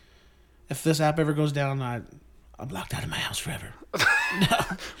 if this app ever goes down, I'm locked out of my house forever.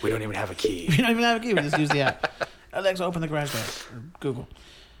 We don't even have a key. We don't even have a key. We just use the app. Alexa, open the garage door. Or Google.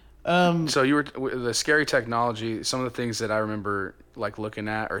 So you were the scary technology. Some of the things that I remember like looking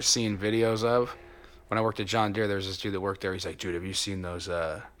at or seeing videos of when I worked at John Deere. There was this dude that worked there. He's like, dude, have you seen those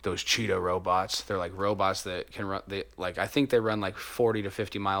Cheetah robots? They're like robots that can run. I think they run like 40 to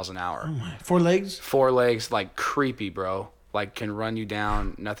 50 miles an hour. Oh my. 4 legs? 4 legs, like creepy, bro. Like can run you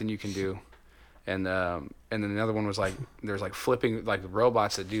down. Nothing you can do. And then another one was like there's like flipping like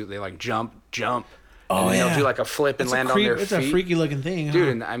robots that do they like jump. Oh, and yeah. They'll do like a flip and land on their feet. It's a freaky looking thing, huh? Dude,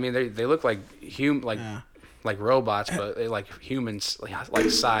 and I mean they look like like robots, but they like humans, like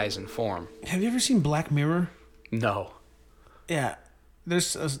size and form. Have you ever seen Black Mirror? No. Yeah.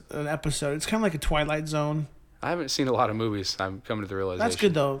 There's an episode. It's kind of like a Twilight Zone. I haven't seen a lot of movies. I'm coming to the realization. That's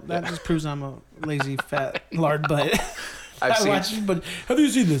good though. That just proves I'm a lazy fat lard butt. But have you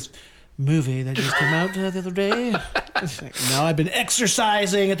seen this movie that just came out the other day? No, I've been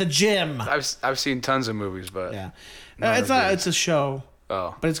exercising at the gym. I've seen tons of movies, but yeah, it's a show.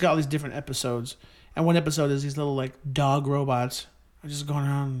 Oh, but it's got all these different episodes, and one episode is these little like dog robots are just going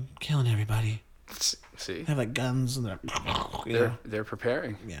around killing everybody. See, they have like guns and they're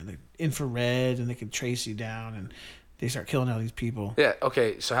preparing. Yeah, they're infrared and they can trace you down and they start killing all these people. Yeah.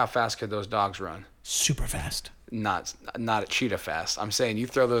 Okay. So how fast could those dogs run? Super fast. Not a cheetah fast. I'm saying you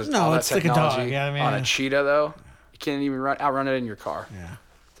throw those no, all that it's like a technology dog. Yeah, I mean, on a cheetah though. You can't even outrun it in your car. Yeah.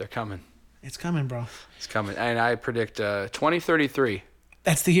 They're coming. It's coming, bro. It's coming. And I predict 2033.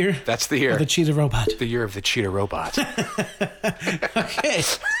 That's the year? That's the year. Of the cheetah robot. The year of the cheetah robot. Okay.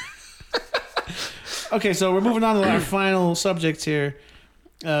 Okay, so we're moving on to our final subject here.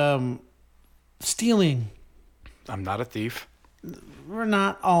 Stealing. I'm not a thief. We're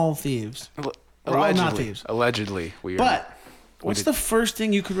not all thieves. We're all not thieves. Allegedly, we are. But what's the first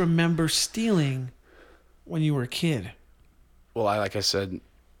thing you could remember stealing when you were a kid? Well, like I said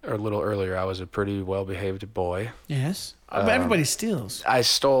a little earlier, I was a pretty well-behaved boy. Yes. But everybody steals. I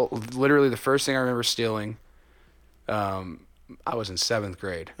stole, literally the first thing I remember stealing, I was in 7th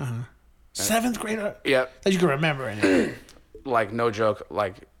grade. Uh-huh. 7th grade? Yep. That you can remember anything. Like, no joke,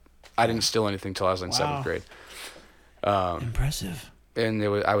 like, I didn't steal anything till I was in 7th grade. Impressive. And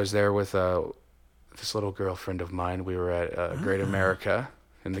I was there with this little girlfriend of mine. We were at Great America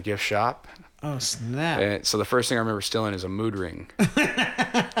in the gift shop. Oh, snap. And so the first thing I remember stealing is a mood ring.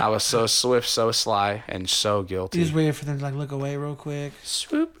 I was so swift, so sly, and so guilty. You just waited for them to like look away real quick.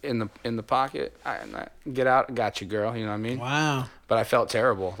 Swoop in the pocket. I get out, got you, girl. You know what I mean? Wow. But I felt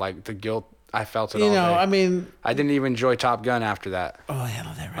terrible. Like the guilt, I felt it all You know, day. I mean... I didn't even enjoy Top Gun after that. Oh, I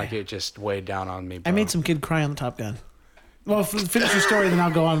love that, right? Like it just weighed down on me, bro. I made some kid cry on the Top Gun. Well, finish your story, then I'll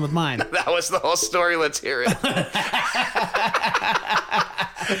go on with mine. That was the whole story. Let's hear it.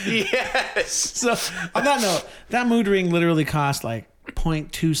 Yes. So, on that note, that mood ring literally cost like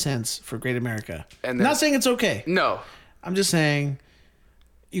 0.2 cents for Great America. And I'm not saying it's okay. No. I'm just saying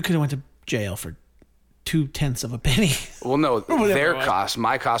you could have went to jail for 2/10 of a penny. Well, no, Whatever their it was. cost.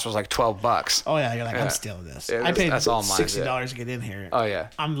 My cost was like $12. Oh yeah, you're like, Yeah. I'm stealing this. Yeah, I paid that's all mine, $60 to get in here. Oh yeah.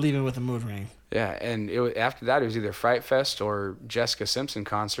 I'm leaving with a mood ring. Yeah, and after that, it was either Fright Fest or Jessica Simpson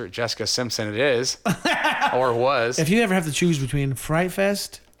concert. Jessica Simpson it is, or was. If you ever have to choose between Fright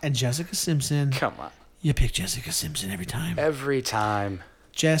Fest and Jessica Simpson, Come on. you pick Jessica Simpson every time. Every time.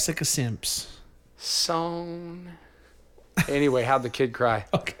 Jessica Simps. Song. Anyway, how'd the kid cry?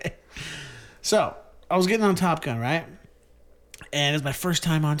 Okay. So, I was getting on Top Gun, right? And it was my first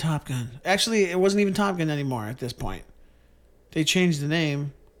time on Top Gun. Actually, it wasn't even Top Gun anymore at this point. They changed the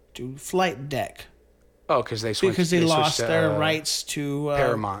name to Flight Deck. Oh, because they switched. Because they lost switched to, their rights to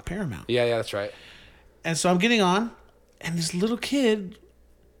Paramount. Yeah. Yeah, that's right. And so I'm getting on, and this little kid,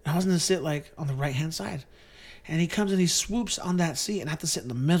 I was going to sit like on the right-hand side. And he comes and he swoops on that seat, and I have to sit in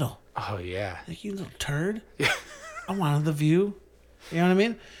the middle. Oh, yeah. Like, you little turd. Yeah. I wanted the view. You know what I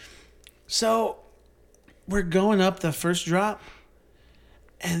mean? So we're going up the first drop.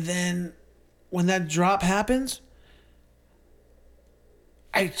 And then when that drop happens,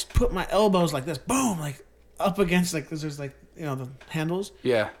 I just put my elbows like this, boom, like up against, like, because there's like, you know, the handles.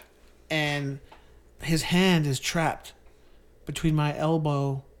 Yeah. And his hand is trapped between my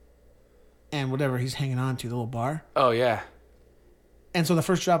elbow and whatever he's hanging on to, the little bar. Oh, yeah. And so the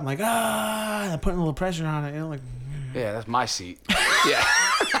first drop, I'm like, and I'm putting a little pressure on it, you know, like. Yeah, that's my seat. Yeah.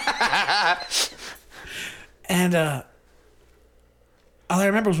 And all I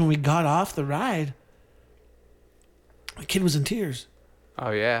remember was when we got off the ride, the kid was in tears.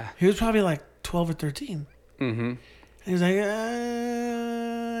 Oh, yeah. He was probably like 12 or 13. Mm-hmm. And he was like,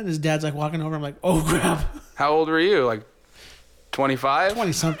 and his dad's like walking over. I'm like, oh, crap. How old were you? Like 25?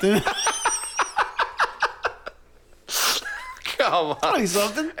 20-something. Come on.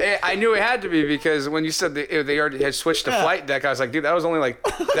 20-something. I knew it had to be because when you said they already had switched to Flight Deck, I was like, dude, that was only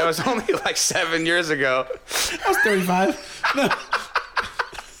like 7 years ago. I was 35. No.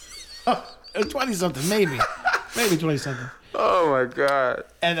 It was 20-something, maybe. Maybe 20-something. Oh, my God.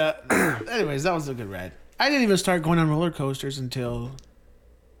 And anyways, that was a good ride. I didn't even start going on roller coasters until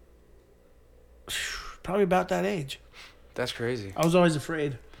probably about that age. That's crazy. I was always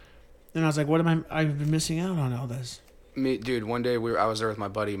afraid. And I was like, what am I've been missing out on all this. Dude, one day I was there with my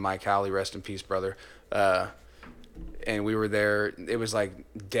buddy Mike Howley, rest in peace, brother. And we were there. It was like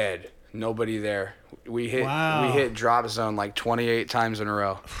dead. Nobody there. We hit drop zone like 28 times in a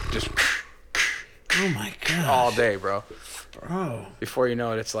row. Just oh my God. all day, bro. Bro. Before you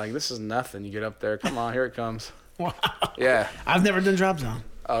know it, it's like, this is nothing. You get up there. Come on, here it comes. Wow. Yeah. I've never done drop zone.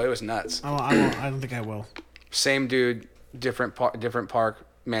 Oh, it was nuts. I don't think I will. Same dude, different park.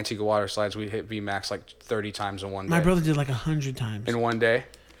 Manteca water slides. We hit VMAX like 30 times in one day. My brother did like 100 times. In one day?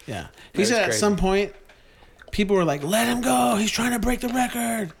 Yeah. He said at some point, people were like, let him go. He's trying to break the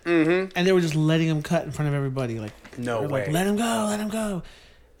record. Mm-hmm. And they were just letting him cut in front of everybody. Like, no way. Like, let him go, let him go.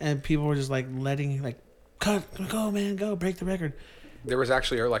 And people were just like letting, like, cut, go, man, go, break the record. There was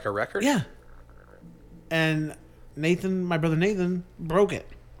actually like a record? Yeah. And my brother Nathan, broke it.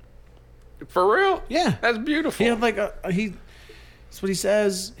 For real? Yeah. That's beautiful. He had like that's what he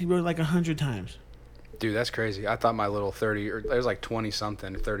says. He wrote it like 100 times. Dude, that's crazy. I thought my little 30, or it was like 20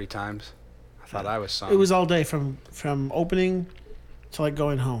 something, 30 times. I thought I was something. It was all day from opening to like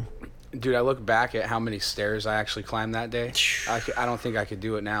going home. Dude, I look back at how many stairs I actually climbed that day. I don't think I could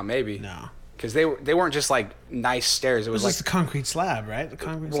do it now. Maybe. No. Because they weren't just like nice stairs. It was like just the concrete slab, right? The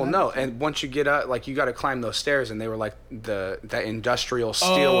concrete slab. no. And once you get up, like you got to climb those stairs, and they were like that industrial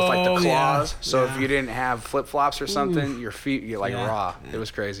steel with like the claws. Yeah. So if you didn't have flip flops or something, your feet get like raw. Yeah. It was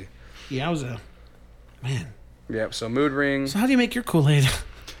crazy. Yeah, I was man. Yep. So mood ring. So how do you make your Kool-Aid?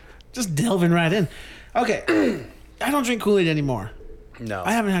 Just delving right in. Okay, I don't drink Kool-Aid anymore. No.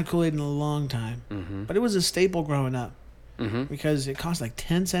 I haven't had Kool-Aid in a long time, but it was a staple growing up because it cost like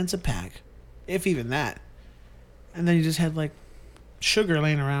 10 cents a pack. If even that. And then you just had like sugar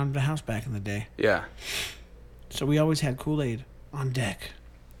laying around the house back in the day. Yeah. So we always had Kool-Aid on deck.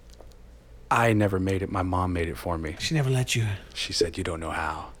 I never made it. My mom made it for me. She never let you. She said, you don't know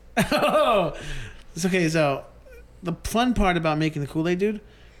how. Oh! It's okay. So the fun part about making the Kool-Aid, dude,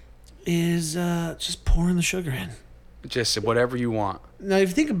 is just pouring the sugar in. Just whatever you want. Now, if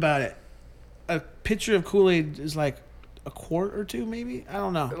you think about it, a pitcher of Kool-Aid is like a quart or two, maybe? I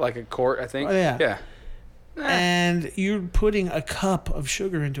don't know. Like a quart, I think. Oh, yeah. Yeah. And you're putting a cup of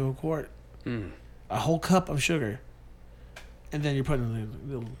sugar into a quart. A whole cup of sugar. And then you're putting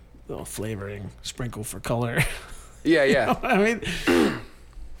a little flavoring sprinkle for color. Yeah, yeah. You know what I mean?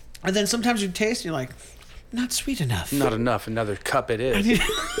 And then sometimes you taste and you're like, not sweet enough. Not enough. Another cup it is.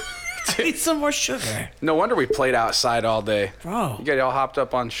 I need some more sugar. No wonder we played outside all day. Bro. You get all hopped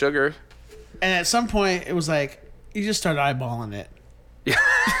up on sugar. And at some point, it was like, you just start eyeballing it. Yeah.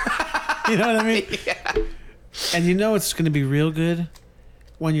 You know what I mean? Yeah. And you know it's going to be real good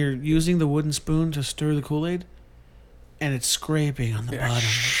when you're using the wooden spoon to stir the Kool-Aid and it's scraping on the bottom. The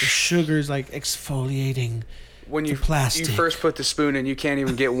sugar's like exfoliating When you plastic. you first put the spoon in, you can't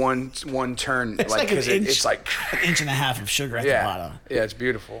even get one turn. It's like an inch, it's like an inch and a half of sugar at the bottom. Yeah, it's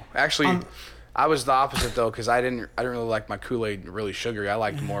beautiful. Actually, I was the opposite though, because I didn't really like my Kool-Aid really sugary. I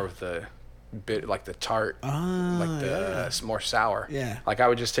liked more with the bit like the tart, it's more sour. Yeah. Like I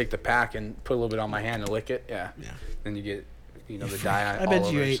would just take the pack and put a little bit on my hand and lick it. Yeah. Yeah. Then you get the dye. I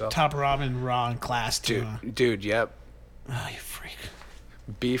bet you ate Top Ramen raw in class too. Dude, yep. Oh, you freak.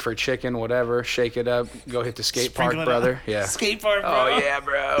 Beef or chicken, whatever. Shake it up. Go hit the skate park, brother. Yeah. Skate park, bro. Oh yeah,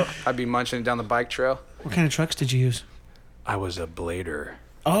 bro. I'd be munching it down the bike trail. What kind of trucks did you use? I was a blader.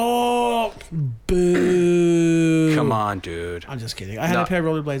 Oh, boo. Come on, dude. I'm just kidding. I had a pair of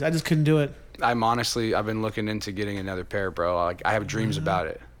rollerblades. I just couldn't do it. I've been looking into getting another pair, bro. Like I have dreams about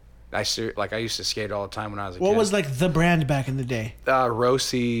it. I used to skate all the time when I was a kid. What was like the brand back in the day?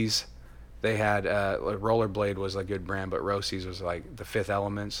 Rossi's. They had Rollerblade was a good brand, but Rossi's was like the Fifth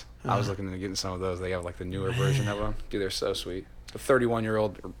Elements. I was looking into getting some of those. They have like the newer version of them. Dude, they're so sweet. A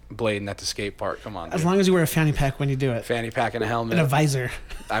 31-year-old blading at the skate park. Come on, dude. As long as you wear a fanny pack when you do it. Fanny pack and a helmet. And a visor.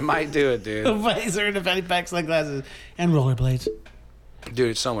 I might do it, dude. A visor and a fanny pack, sunglasses, and rollerblades. Dude,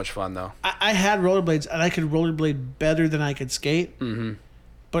 it's so much fun, though. I had rollerblades, and I could rollerblade better than I could skate. Mm-hmm.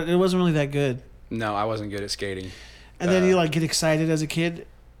 But it wasn't really that good. No, I wasn't good at skating. And then you get excited as a kid,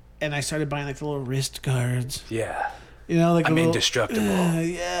 and I started buying the little wrist guards. Yeah. I'm indestructible.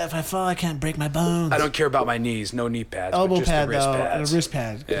 Yeah, if I fall, I can't break my bones. I don't care about my knees. No knee pads. Elbow but just pad, the wrist though, pads. and a wrist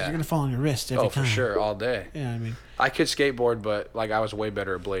pad. Because you're going to fall on your wrist every time. Oh, for sure, all day. Yeah, I mean. I could skateboard, but I was way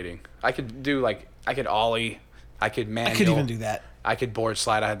better at blading. I could do I could ollie. I could manual. I couldn't even do that. I could board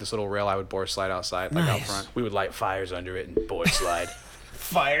slide. I had this little rail I would board slide outside, out front. We would light fires under it and board slide.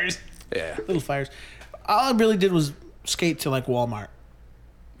 Fires? Yeah. Little fires. All I really did was skate to Walmart.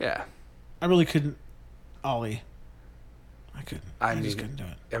 Yeah. I really couldn't ollie. I couldn't. I just couldn't do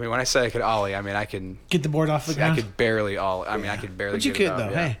it. I mean, when I say I could ollie, I mean I can get the board off the ground. I could barely ollie. I mean, I could barely. But you get could it up, though.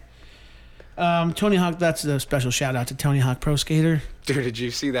 yeah. Hey, Tony Hawk. That's a special shout out to Tony Hawk Pro Skater. Dude, did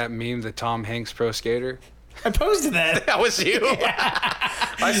you see that meme, the Tom Hanks Pro Skater? I posted that. That was you. Yeah.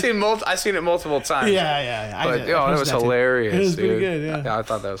 I seen it multiple times. Yeah. But it was hilarious. It was dude. pretty good. Yeah. I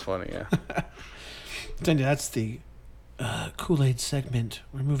thought that was funny. Yeah. Cindy, that's the Kool-Aid segment.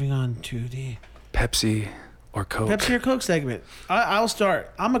 We're moving on to the Pepsi or Coke. Pepsi or Coke segment. I'll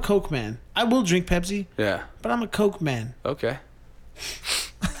start. I'm a Coke man. I will drink Pepsi. Yeah. But I'm a Coke man. Okay.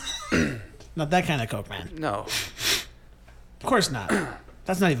 Not that kind of Coke man. No. Of course not.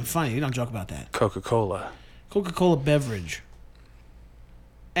 That's not even funny. You don't joke about that. Coca-Cola. Coca-Cola beverage.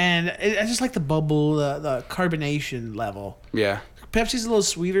 And I just like the bubble, the carbonation level. Yeah. Pepsi's a little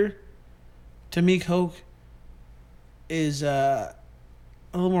sweeter. To me, Coke is a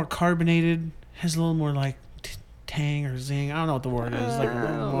little more carbonated. Has a little more tang or zing. I don't know what the word is. A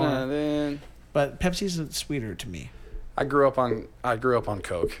little more. But Pepsi's sweeter to me. I grew up on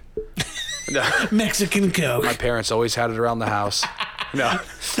Coke. No. Mexican Coke. My parents always had it around the house. No.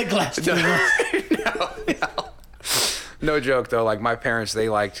 The glass. No. No joke though. My parents, they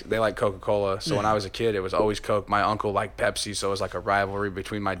liked Coca-Cola. So when I was a kid, it was always Coke. My uncle liked Pepsi, so it was like a rivalry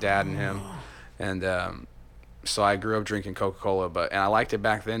between my dad and him. And so I grew up drinking Coca-Cola, and I liked it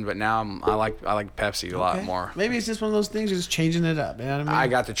back then. But now I like Pepsi a lot more. Maybe it's just one of those things. You're just changing it up. You know what I mean? I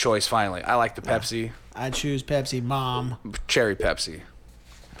got the choice finally. I like the Pepsi. I choose Pepsi, Mom. Cherry Pepsi.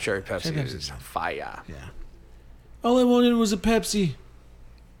 Cherry Pepsi is fire. Yeah. All I wanted was a Pepsi.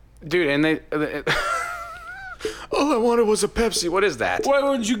 Dude, and they all I wanted was a Pepsi. What is that? Why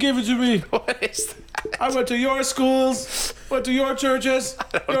wouldn't you give it to me? What is that? I went to your schools, went to your churches,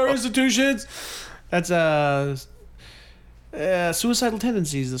 your institutions. That's Suicidal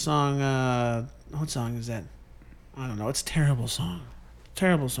Tendencies, the song. What song is that? I don't know. It's a terrible song.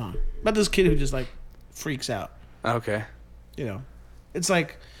 Terrible song. About this kid who just freaks out. Okay. It's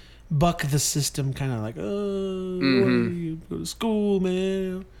like buck the system, kind of you go to school,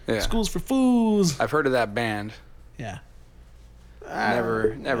 man. Yeah. School's for fools. I've heard of that band. Yeah.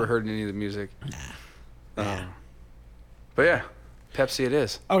 Never heard any of the music. Nah. But yeah, Pepsi it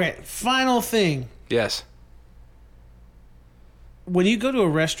is. Okay, final thing. Yes. When you go to a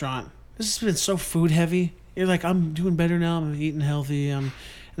restaurant, this has been so food heavy. You're like, I'm doing better now. I'm eating healthy. And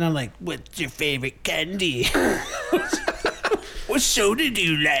I'm like, what's your favorite candy? What soda do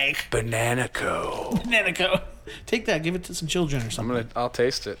you like? Banana Co. Banana Co. Take that. Give it to some children or something. I'll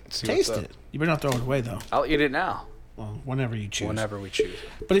taste it. See Taste what's up. it. You better not throw it away, though. I'll eat it now. Well, whenever you choose. Whenever we choose.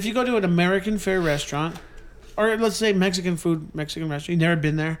 But if you go to an American fare restaurant, or let's say Mexican restaurant, you've never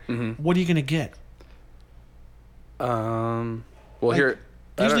been there, what are you going to get? Well, Like, here...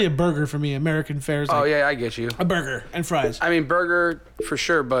 Usually a burger for me. American fare is Oh, like yeah, I get you. a burger and fries. I mean, burger for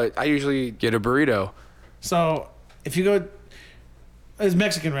sure, but I usually get a burrito. So if you go... It's a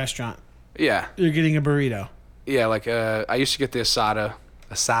Mexican restaurant. Yeah. You're getting a burrito. Yeah, like I used to get the asada,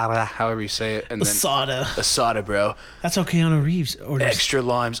 however you say it, and then asada, bro. That's okay on a Reeves order. Extra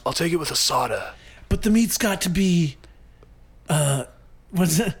limes. I'll take it with asada. But the meat's got to be,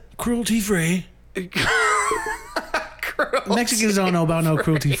 what's that? Cruelty free. Mexicans don't know about no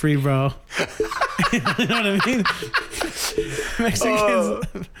cruelty free, bro. You know what I mean?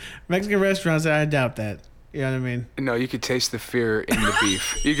 Mexican restaurants, I doubt that. You know what I mean? No, you could taste the fear in the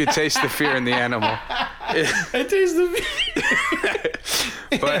beef. You could taste the fear in the animal. I taste the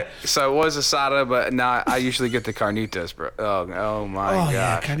fear. But so it was asada, but now I usually get the carnitas, bro. Oh my god.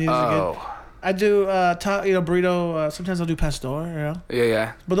 Yeah, carnitas are good. I do burrito. Sometimes I'll do pastor. You know.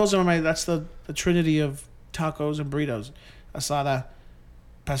 Yeah. But those are that's the trinity of tacos and burritos: asada,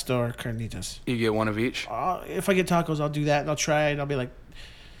 pastor, carnitas. You get one of each. If I get tacos, I'll do that and I'll try it. And I'll be like,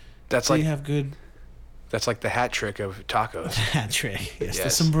 "That's do like you have good." That's like the hat trick of tacos. Hat trick, yes, the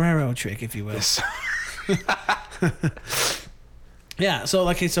sombrero trick, if you will. Yes. Yeah.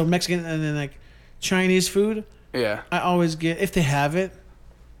 So so Mexican and then like Chinese food. Yeah. I always get if they have it.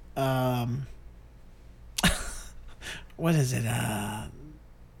 What is it? I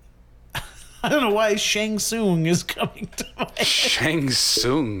don't know why Shang Tsung is coming to my head. Shang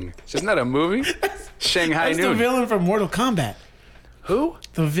Tsung. Isn't that a movie? Shanghai That's Noon. the villain from Mortal Kombat. Who?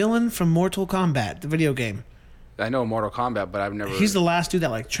 The villain from Mortal Kombat, the video game. I know Mortal Kombat, but I've never... He's the last dude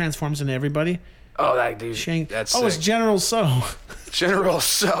that like transforms into everybody. Oh, that dude. Shang... That's it's sick. General So. General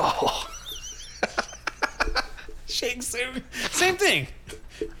So. Shang Tsung. Same thing.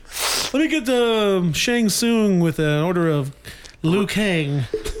 Let me get the Shang Tsung with an order of Liu Kang.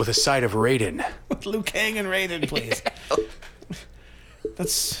 With a side of Raiden. With Liu Kang and Raiden, please.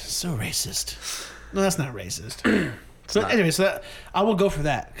 That's so racist. No, that's not racist. Anyway, I will go for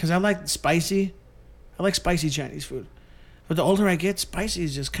that because I like spicy. I like spicy Chinese food. But the older I get, spicy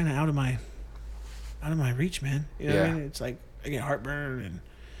is just kind of out of my reach, man. You know what I mean? It's like I get heartburn and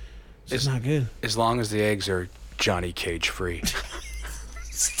it's just not good. As long as the eggs are Johnny Cage free.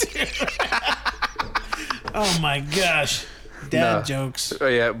 Oh my gosh. Dad jokes. Oh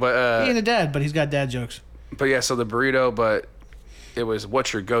yeah, but he ain't a dad, but he's got dad jokes. But yeah, so the burrito, but it was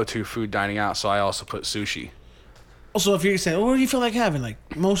what's your go-to food dining out, so I also put sushi. Also, if you're saying, what do you feel like having?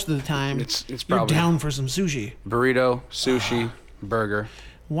 Like most of the time, it's you're probably down for some sushi. Burrito, sushi, burger.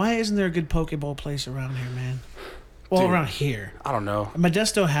 Why isn't there a good poke bowl place around here, man? Well, Dude, around here. I don't know.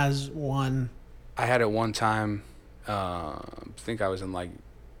 Modesto has one. I had it one time. I think I was in like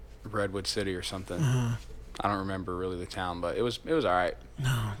Redwood City or something. I don't remember really the town, but it was all right.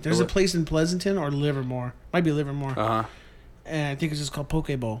 No, there's a place in Pleasanton or Livermore. Might be Livermore. And I think it's just called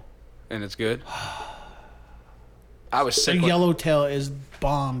Poke Bowl. And it's good. I was sick. Yellowtail is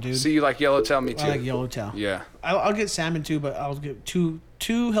bomb, dude. See, you like Yellowtail? Me too. I like Yellowtail. Yeah. I'll get salmon too, but I'll get two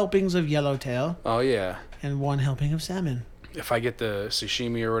helpings of Yellowtail. Oh yeah. And one helping of salmon. If I get the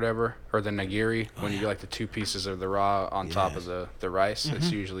sashimi or whatever, or the nigiri, when you get like the 2 pieces of the raw on top of the rice,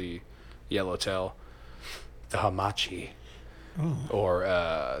 it's usually Yellowtail. The hamachi. Or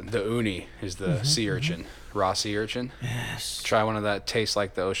the uni is the sea urchin, raw sea urchin. Yes. Try one of that. Tastes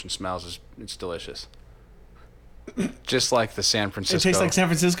like the ocean smells. It's delicious. Just like the San Francisco. It tastes like San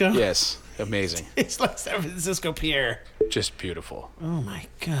Francisco? Yes. Amazing. It's like San Francisco Pier. Just beautiful. Oh my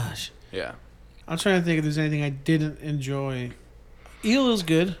gosh. Yeah. I'm trying to think if there's anything I didn't enjoy. Eel is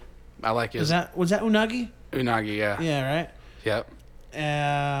good. I like it. Was that unagi? Unagi, yeah. Yeah, right? Yep.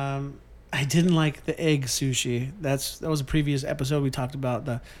 I didn't like the egg sushi. That was a previous episode we talked about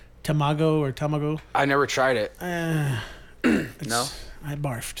the tamago. I never tried it. No? I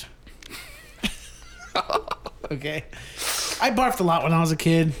barfed. Okay. I barfed a lot when I was a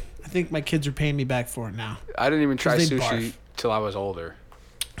kid. I think my kids are paying me back for it now. I didn't even try sushi barf. till I was older.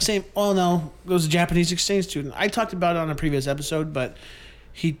 Same. Oh, no. There was a Japanese exchange student. I talked about it on a previous episode, but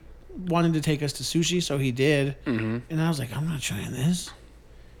he wanted to take us to sushi, so he did. And I was like, I'm not trying this.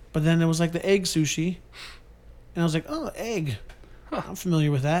 But then there was like the egg sushi. And I was like, oh, egg. I'm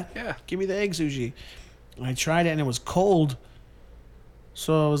familiar with that. Yeah. Give me the egg sushi. And I tried it, and it was cold.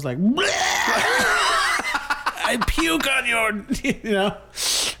 So I was like, I puke on your,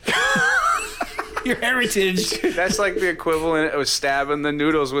 your heritage. Dude, that's like the equivalent of stabbing the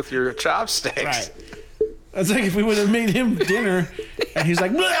noodles with your chopsticks. Right. That's like if we would have made him dinner, and he's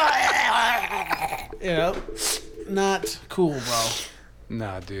like, Not cool, bro.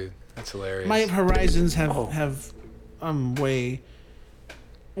 Nah, dude. That's hilarious. My horizons have way.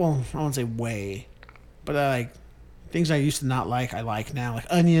 Well, I won't say way, but like things I used to not like, I like now. Like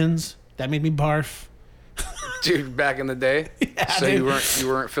onions. That made me barf. Dude, back in the day? Yeah, so dude. you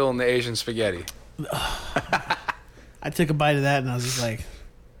weren't feeling the Asian spaghetti. I took a bite of that and I was just like,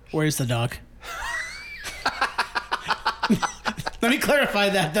 where's the dog? Let me clarify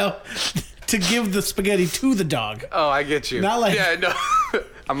that though. To give the spaghetti to the dog. Oh, I get you. Not like- Yeah, no.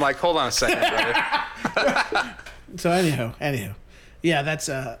 I'm like, hold on a second, brother. So anyhow. Yeah, that's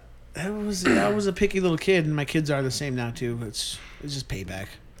I was a picky little kid and my kids are the same now too. It's just payback.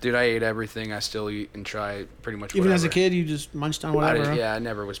 Dude, I ate everything. I still eat and try pretty much Even whatever. as a kid, you just munched on whatever. I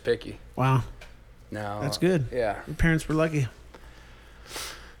never was picky. Wow, No. that's good. Yeah. Your parents were lucky.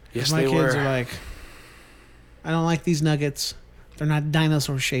 Yes, My they kids were. are like, I don't like these nuggets. They're not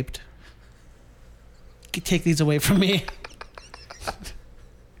dinosaur shaped. Take these away from me.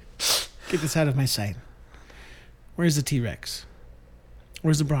 Get this out of my sight. Where's the T-Rex?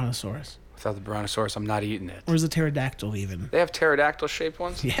 Where's the Brontosaurus? Without the Brontosaurus, I'm not eating it. Where's the pterodactyl even? They have pterodactyl-shaped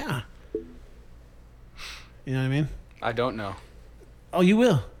ones? Yeah. You know what I mean? I don't know. Oh, you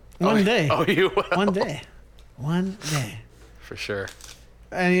will. One day. Oh, you will? One day. One day. For sure.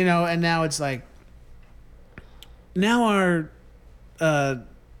 And and now it's like, now our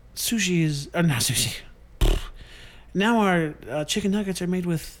sushi is, or not sushi. Now our chicken nuggets are made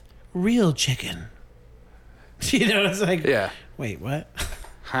with real chicken. It's like, Yeah. wait, what?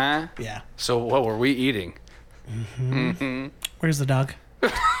 Huh? Yeah. So what were we eating? Where's the dog?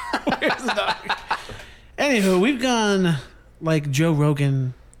 Where's the dog? Anywho, we've gone like Joe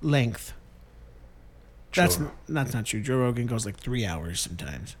Rogan length. That's not true. Joe Rogan goes like 3 hours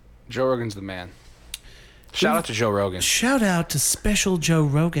sometimes. Joe Rogan's the man. Shout out to Joe Rogan. Shout out to special Joe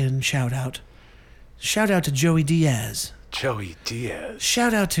Rogan. Shout out. Shout out to Joey Diaz. Joey Diaz.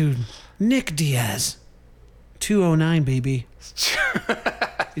 Shout out to Nick Diaz. 209, baby.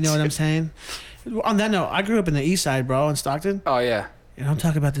 You know what I'm saying? On that note, I grew up in the east side, bro, in Stockton. Oh, yeah. And don't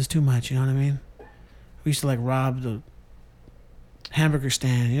talk about this too much, you know what I mean? We used to like rob the hamburger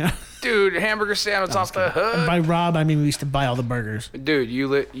stand, you know? Dude, hamburger stand was off the And hook. by rob, I mean we used to buy all the burgers. Dude, you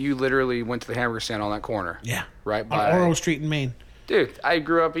literally went to the hamburger stand on that corner. Yeah. Right On by... Oro Street in Maine. Dude, I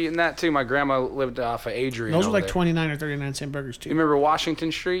grew up eating that too. My grandma lived off of Adrian. Those were over like there. 29 or 39 cent burgers too. You remember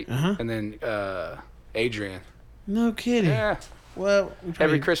Washington Street? Uh-huh. And then Adrian. No kidding. Yeah. Well, we probably,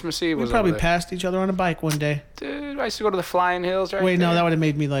 Every Christmas Eve we was probably over there. passed each other on a bike one day. Dude, I used to go to the Flying Hills right Wait, there. no, that would have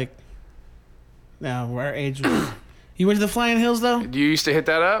made me like. No, our age was. You went to the Flying Hills though, You used to hit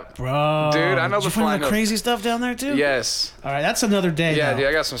that up? bro. Dude, I know Did the you find Flying the Hills. crazy stuff down there too. Yes. All right, that's another day. Yeah, though. dude,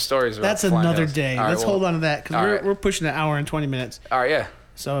 I got some stories about That's the Flying another Hills. day. All right, Let's well, hold on to that because all we're, right. we're pushing an hour and 20 minutes. All right, yeah.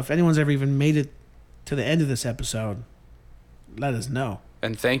 So if anyone's ever even made it to the end of this episode, let us know.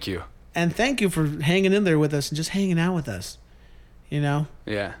 And thank you. And thank you for hanging in there with us and just hanging out with us. You know,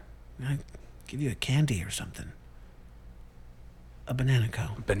 Yeah. I'll give you a candy or something. A banana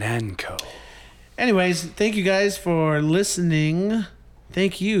cone. Bananco. Anyways, thank you guys for listening.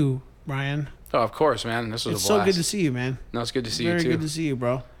 Thank you, Brian. Oh, of course, man. This was It's a so blast. good to see you, man. No, it's good to see Very you, too. good to see you,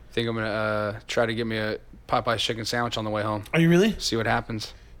 bro. Think I'm going to try to get me a Popeye's chicken sandwich on the way home. Are you really? See what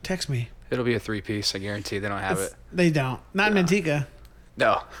happens. Text me. It'll be a 3-piece. I guarantee they don't have it. They don't. Not in Manteca.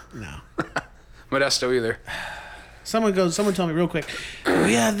 No. No. Modesto either. Someone told me real quick.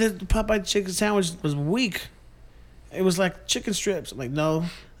 Yeah, the Popeye chicken sandwich was weak. It was like chicken strips. I'm like, no,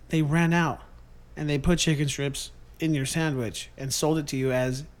 they ran out, and they put chicken strips in your sandwich and sold it to you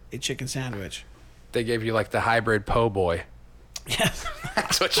as a chicken sandwich. They gave you like the hybrid po' boy. Yes,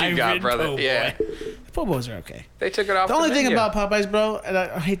 That's what you got, brother. Po' boy. Yeah. The po' boys are okay. They took it off The only thing menu. about Popeyes, bro, and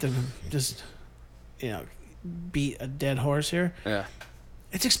I hate to just, beat a dead horse here. Yeah.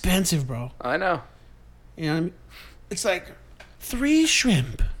 It's expensive, bro. I know. You know what I mean? It's like 3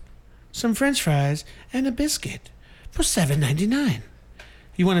 shrimp, some French fries, and a biscuit for $7.99.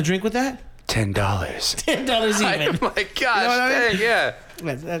 You want a drink with that? $10. $10 I'm even. like, gosh, You know what I mean? dang, yeah.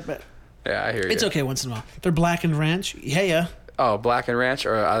 But Yeah, I hear you. it's okay once in a while. They're black and ranch. Yeah. Oh, black and ranch,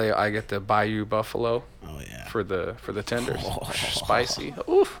 or I get the Bayou Buffalo Oh yeah. for the tenders. Spicy.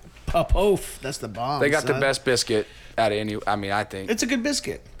 Oof. Oof. That's the bomb. They got the son. best biscuit out of any. I mean, I think It's a good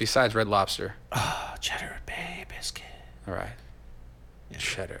biscuit. besides Red Lobster. Oh, Cheddar Bay biscuit. All right.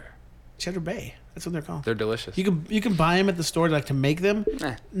 Cheddar. Cheddar Bay. That's what they're called. They're delicious. You can buy them at the store like to make them.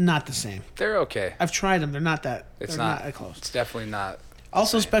 Eh, Not the same. they're okay. I've tried them. They're not that. It's they're not that close. It's definitely not.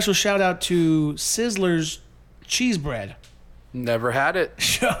 Also, special shout out to Sizzler's cheese bread. Never had it.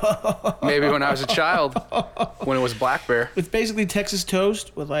 Maybe when I was a child, when it was Black Bear. It's basically Texas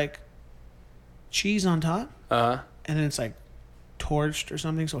toast with like cheese on top, Uh-huh. and then it's like torched or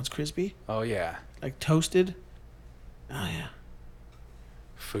something, so it's crispy, Oh, yeah. like toasted. Oh yeah,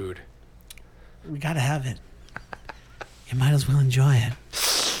 Food. we gotta have it. You might as well enjoy it.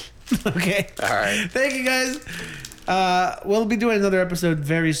 Okay. All right. Thank you guys. We'll be doing another episode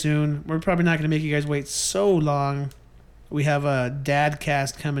very soon. We're probably not going to make you guys wait so long. We have a dad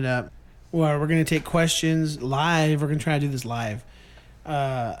cast coming up where we're going to take questions live. We're going to try to do this live.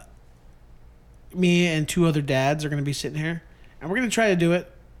 Me and 2 other dads are going to be sitting here, and we're going to try to do it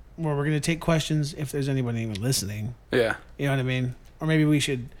where we're going to take questions if there's anybody even listening. Yeah. You know what I mean? Or maybe we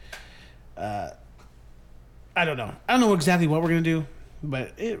should... I don't know. I don't know exactly what we're going to do,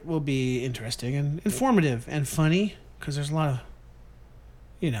 but it will be interesting and informative and funny because there's a lot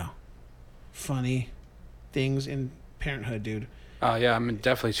of, funny things in parenthood, dude. Oh, yeah. I'm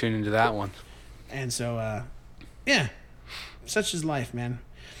definitely tuned into that one. And so, yeah, such is life, man.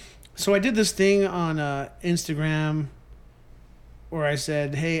 So I did this thing on Instagram where I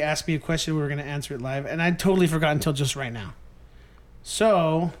said, hey, ask me a question. We were going to answer it live. And I totally forgot until just right now.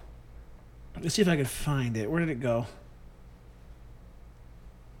 So... let's see if I could find it. Where did it go?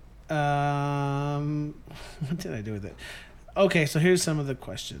 What did I do with it? Okay, so here's some of the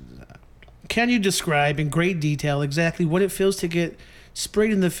questions. Can you describe in great detail exactly what it feels to get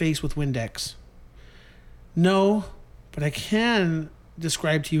sprayed in the face with Windex? No, but I can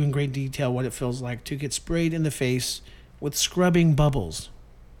describe to you in great detail what it feels like to get sprayed in the face with scrubbing bubbles.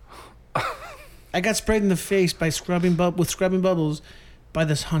 I got sprayed in the face by scrubbing bubbles by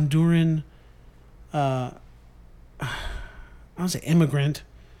this Honduran... I don't say immigrant.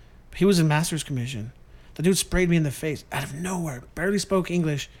 But he was in master's commission. The dude sprayed me in the face out of nowhere. Barely spoke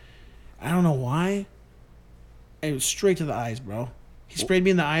English. I don't know why. It was straight to the eyes, bro. He sprayed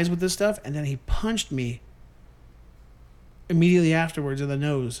me in the eyes with this stuff, and then he punched me immediately afterwards in the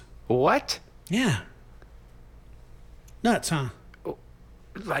nose. What? Yeah. Nuts, huh?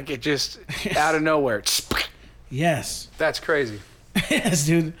 Like it just out of nowhere. Yes. That's crazy. Yes,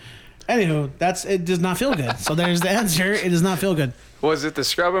 dude. Anywho, it does not feel good. So there's the answer. It does not feel good. Was it the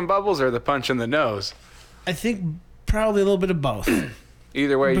scrubbing bubbles or the punch in the nose? I think probably a little bit of both.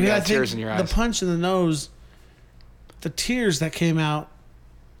 Either way, you Because got tears in your eyes. The punch in the nose, the tears that came out,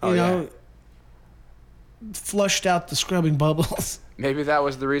 you know, flushed out the scrubbing bubbles. Maybe that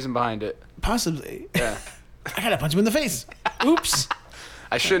was the reason behind it. Possibly. Yeah. I gotta punch him in the face. Oops.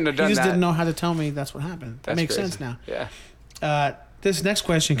 I shouldn't have done that. He just didn't know how to tell me that's what happened. That makes crazy. sense now. Yeah. This next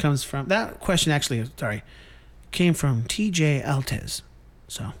question comes from... that question actually, came from TJ Altez.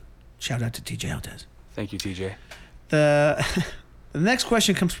 So, shout out to TJ Altez. Thank you, TJ. The next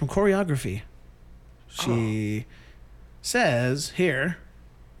question comes from Choreography. She says here,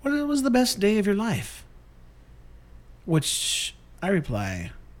 what was the best day of your life? Which I reply,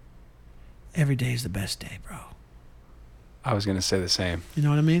 every day is the best day, bro. I was going to say the same. You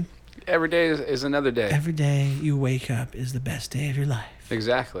know what I mean? Every day is another day. Every day you wake up is the best day of your life.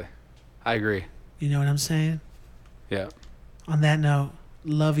 Exactly. I agree. You know what I'm saying? Yeah. On that note,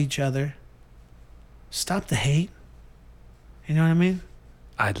 love each other. Stop the hate. You know what I mean?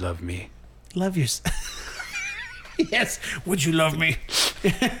 I'd love me. Love yourself. Yes. Would you love me?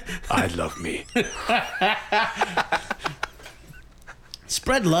 I'd love me.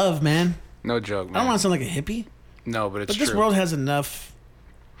 Spread love, man. No joke, man. I don't want to sound like a hippie. No, but it's But true. this world has enough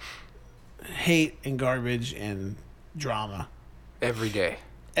hate and garbage and drama. Every day.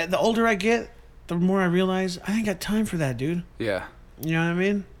 And the older I get, the more I realize I ain't got time for that, dude. Yeah. You know what I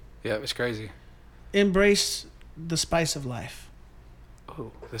mean? Yeah, it's crazy. Embrace the spice of life.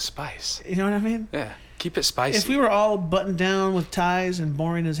 Oh, the spice. You know what I mean? Yeah. Keep it spicy. If we were all buttoned down with ties and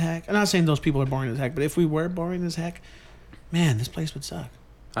boring as heck, I'm not saying those people are boring as heck, but if we were boring as heck, man, this place would suck.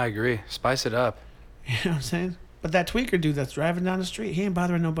 I agree. Spice it up. You know what I'm saying? But that tweaker dude that's driving down the street, he ain't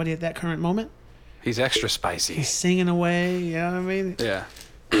bothering nobody at that current moment. He's extra spicy. He's singing away, you know what I mean? Yeah.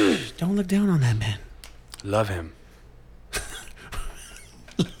 Don't look down on that man. Love him.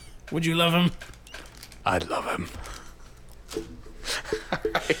 Would you love him? I'd love him. All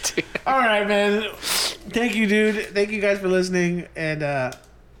right, dude. All right, man. Thank you, dude. Thank you guys for listening. And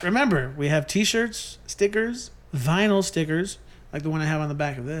remember, we have T-shirts, stickers, vinyl stickers, like the one I have on the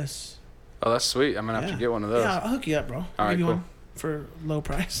back of this. Oh, that's sweet. I'm going to have to get one of those. Yeah, I'll hook you up, bro. I'll right, give you cool. one for low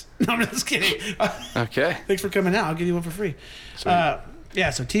price. No, I'm just kidding. Okay. Thanks for coming out. I'll give you one for free. Sweet. Yeah,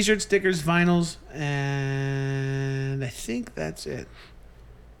 so T-shirts, stickers, vinyls, and I think that's it.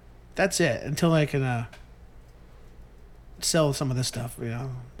 That's it. Until I can sell some of this stuff, you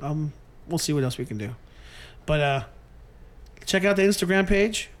know. We'll see what else we can do. But check out the Instagram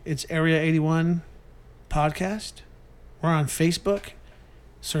page. It's Area 81 Podcast. We're on Facebook,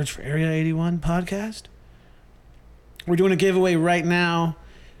 Search for Area 81 Podcast. We're doing a giveaway right now.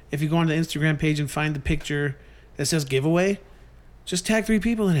 If you go on the Instagram page and find the picture that says giveaway, just tag 3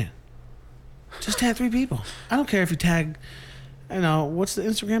 people in it. Just tag 3 people. I don't care if you tag, I don't know, what's the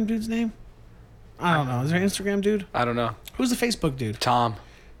Instagram dude's name? I don't know. Is there an Instagram dude? I don't know. Who's the Facebook dude? Tom.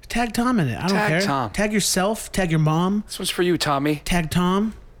 Tag Tom in it. I don't care. Tag Tom. Tag yourself. Tag your mom. This one's for you, Tommy. Tag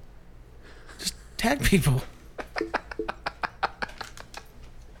Tom. Just tag people.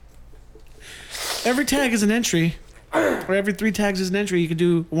 Every tag is an entry. Or every 3 tags is an entry. You could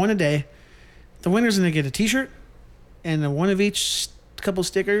do 1 a day. The winner's going to get a t-shirt and a 1 of each couple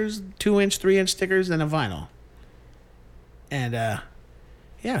stickers, 2-inch, 3-inch stickers, and a vinyl. And,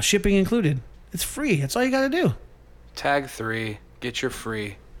 yeah, shipping included. It's free. That's all you got to do. Tag 3. Get your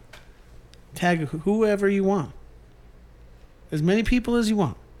free. Tag whoever you want. As many people as you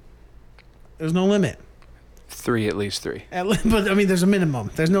want. There's no limit. 3, at least 3. But, I mean, there's a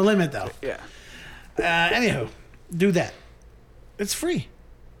minimum. There's no limit, though. Yeah. Anywho, do that. It's free.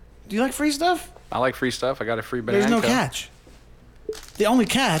 Do you like free stuff? I like free stuff. I got a free banana. There's no catch. The only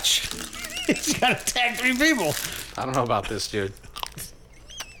catch is you gotta tag 3 people. I don't know about this, dude.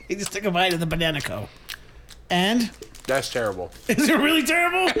 He just took a bite of the banana co. And? That's terrible. Is it really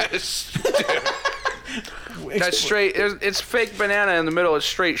terrible? That's straight. It's fake banana in the middle. It's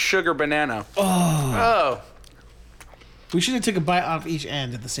straight sugar banana. Oh. We should have took a bite off each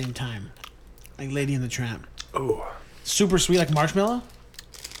end at the same time. Like Lady and the Tramp. Ooh. Super sweet, like marshmallow.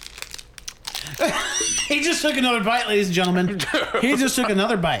 He just took another bite, ladies and gentlemen. He just took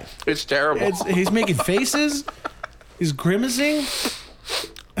another bite. It's terrible. He's making faces. He's grimacing.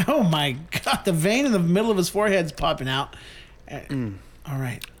 Oh my God! The vein in the middle of his forehead's popping out. All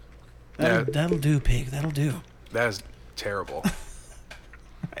right, that'll do, pig. That'll do. That is terrible.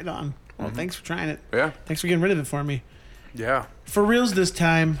 Right on. Well, thanks for trying it. Yeah. Thanks for getting rid of it for me. Yeah. For reals this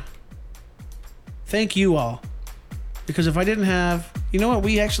time. Thank you all. Because if I didn't have, you know what?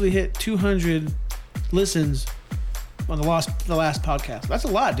 We actually hit 200 listens on the last podcast. That's a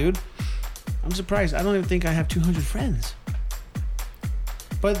lot, dude. I'm surprised. I don't even think I have 200 friends.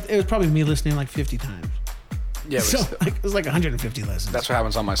 But it was probably me listening like 50 times. Yeah, So it was like 150 listens. that's what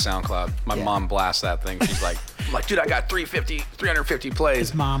happens on my SoundCloud. My mom blasts that thing. She's like, I'm like, dude, I got 350 plays.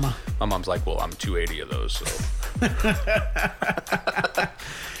 It's mama. My mom's like, well, I'm 280 of those, so.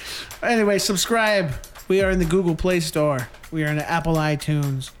 Anyway, subscribe. We are in the Google Play Store. We are in the Apple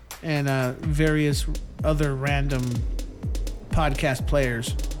iTunes and various other random podcast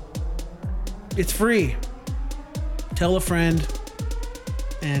players. It's free. Tell a friend.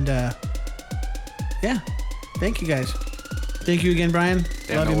 And, yeah. Thank you, guys. Thank you again, Brian.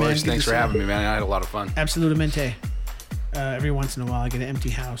 Yeah, Love no you, man. worries. Good Thanks to for see having you. me, man. I had a lot of fun. Absolutamente. Every once in a while, I get an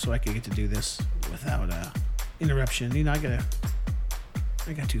empty house so I can get to do this without interruption. You know,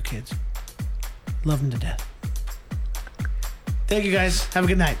 I got 2 kids. Love them to death. Thank you, guys. Have a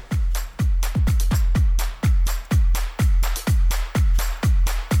good night.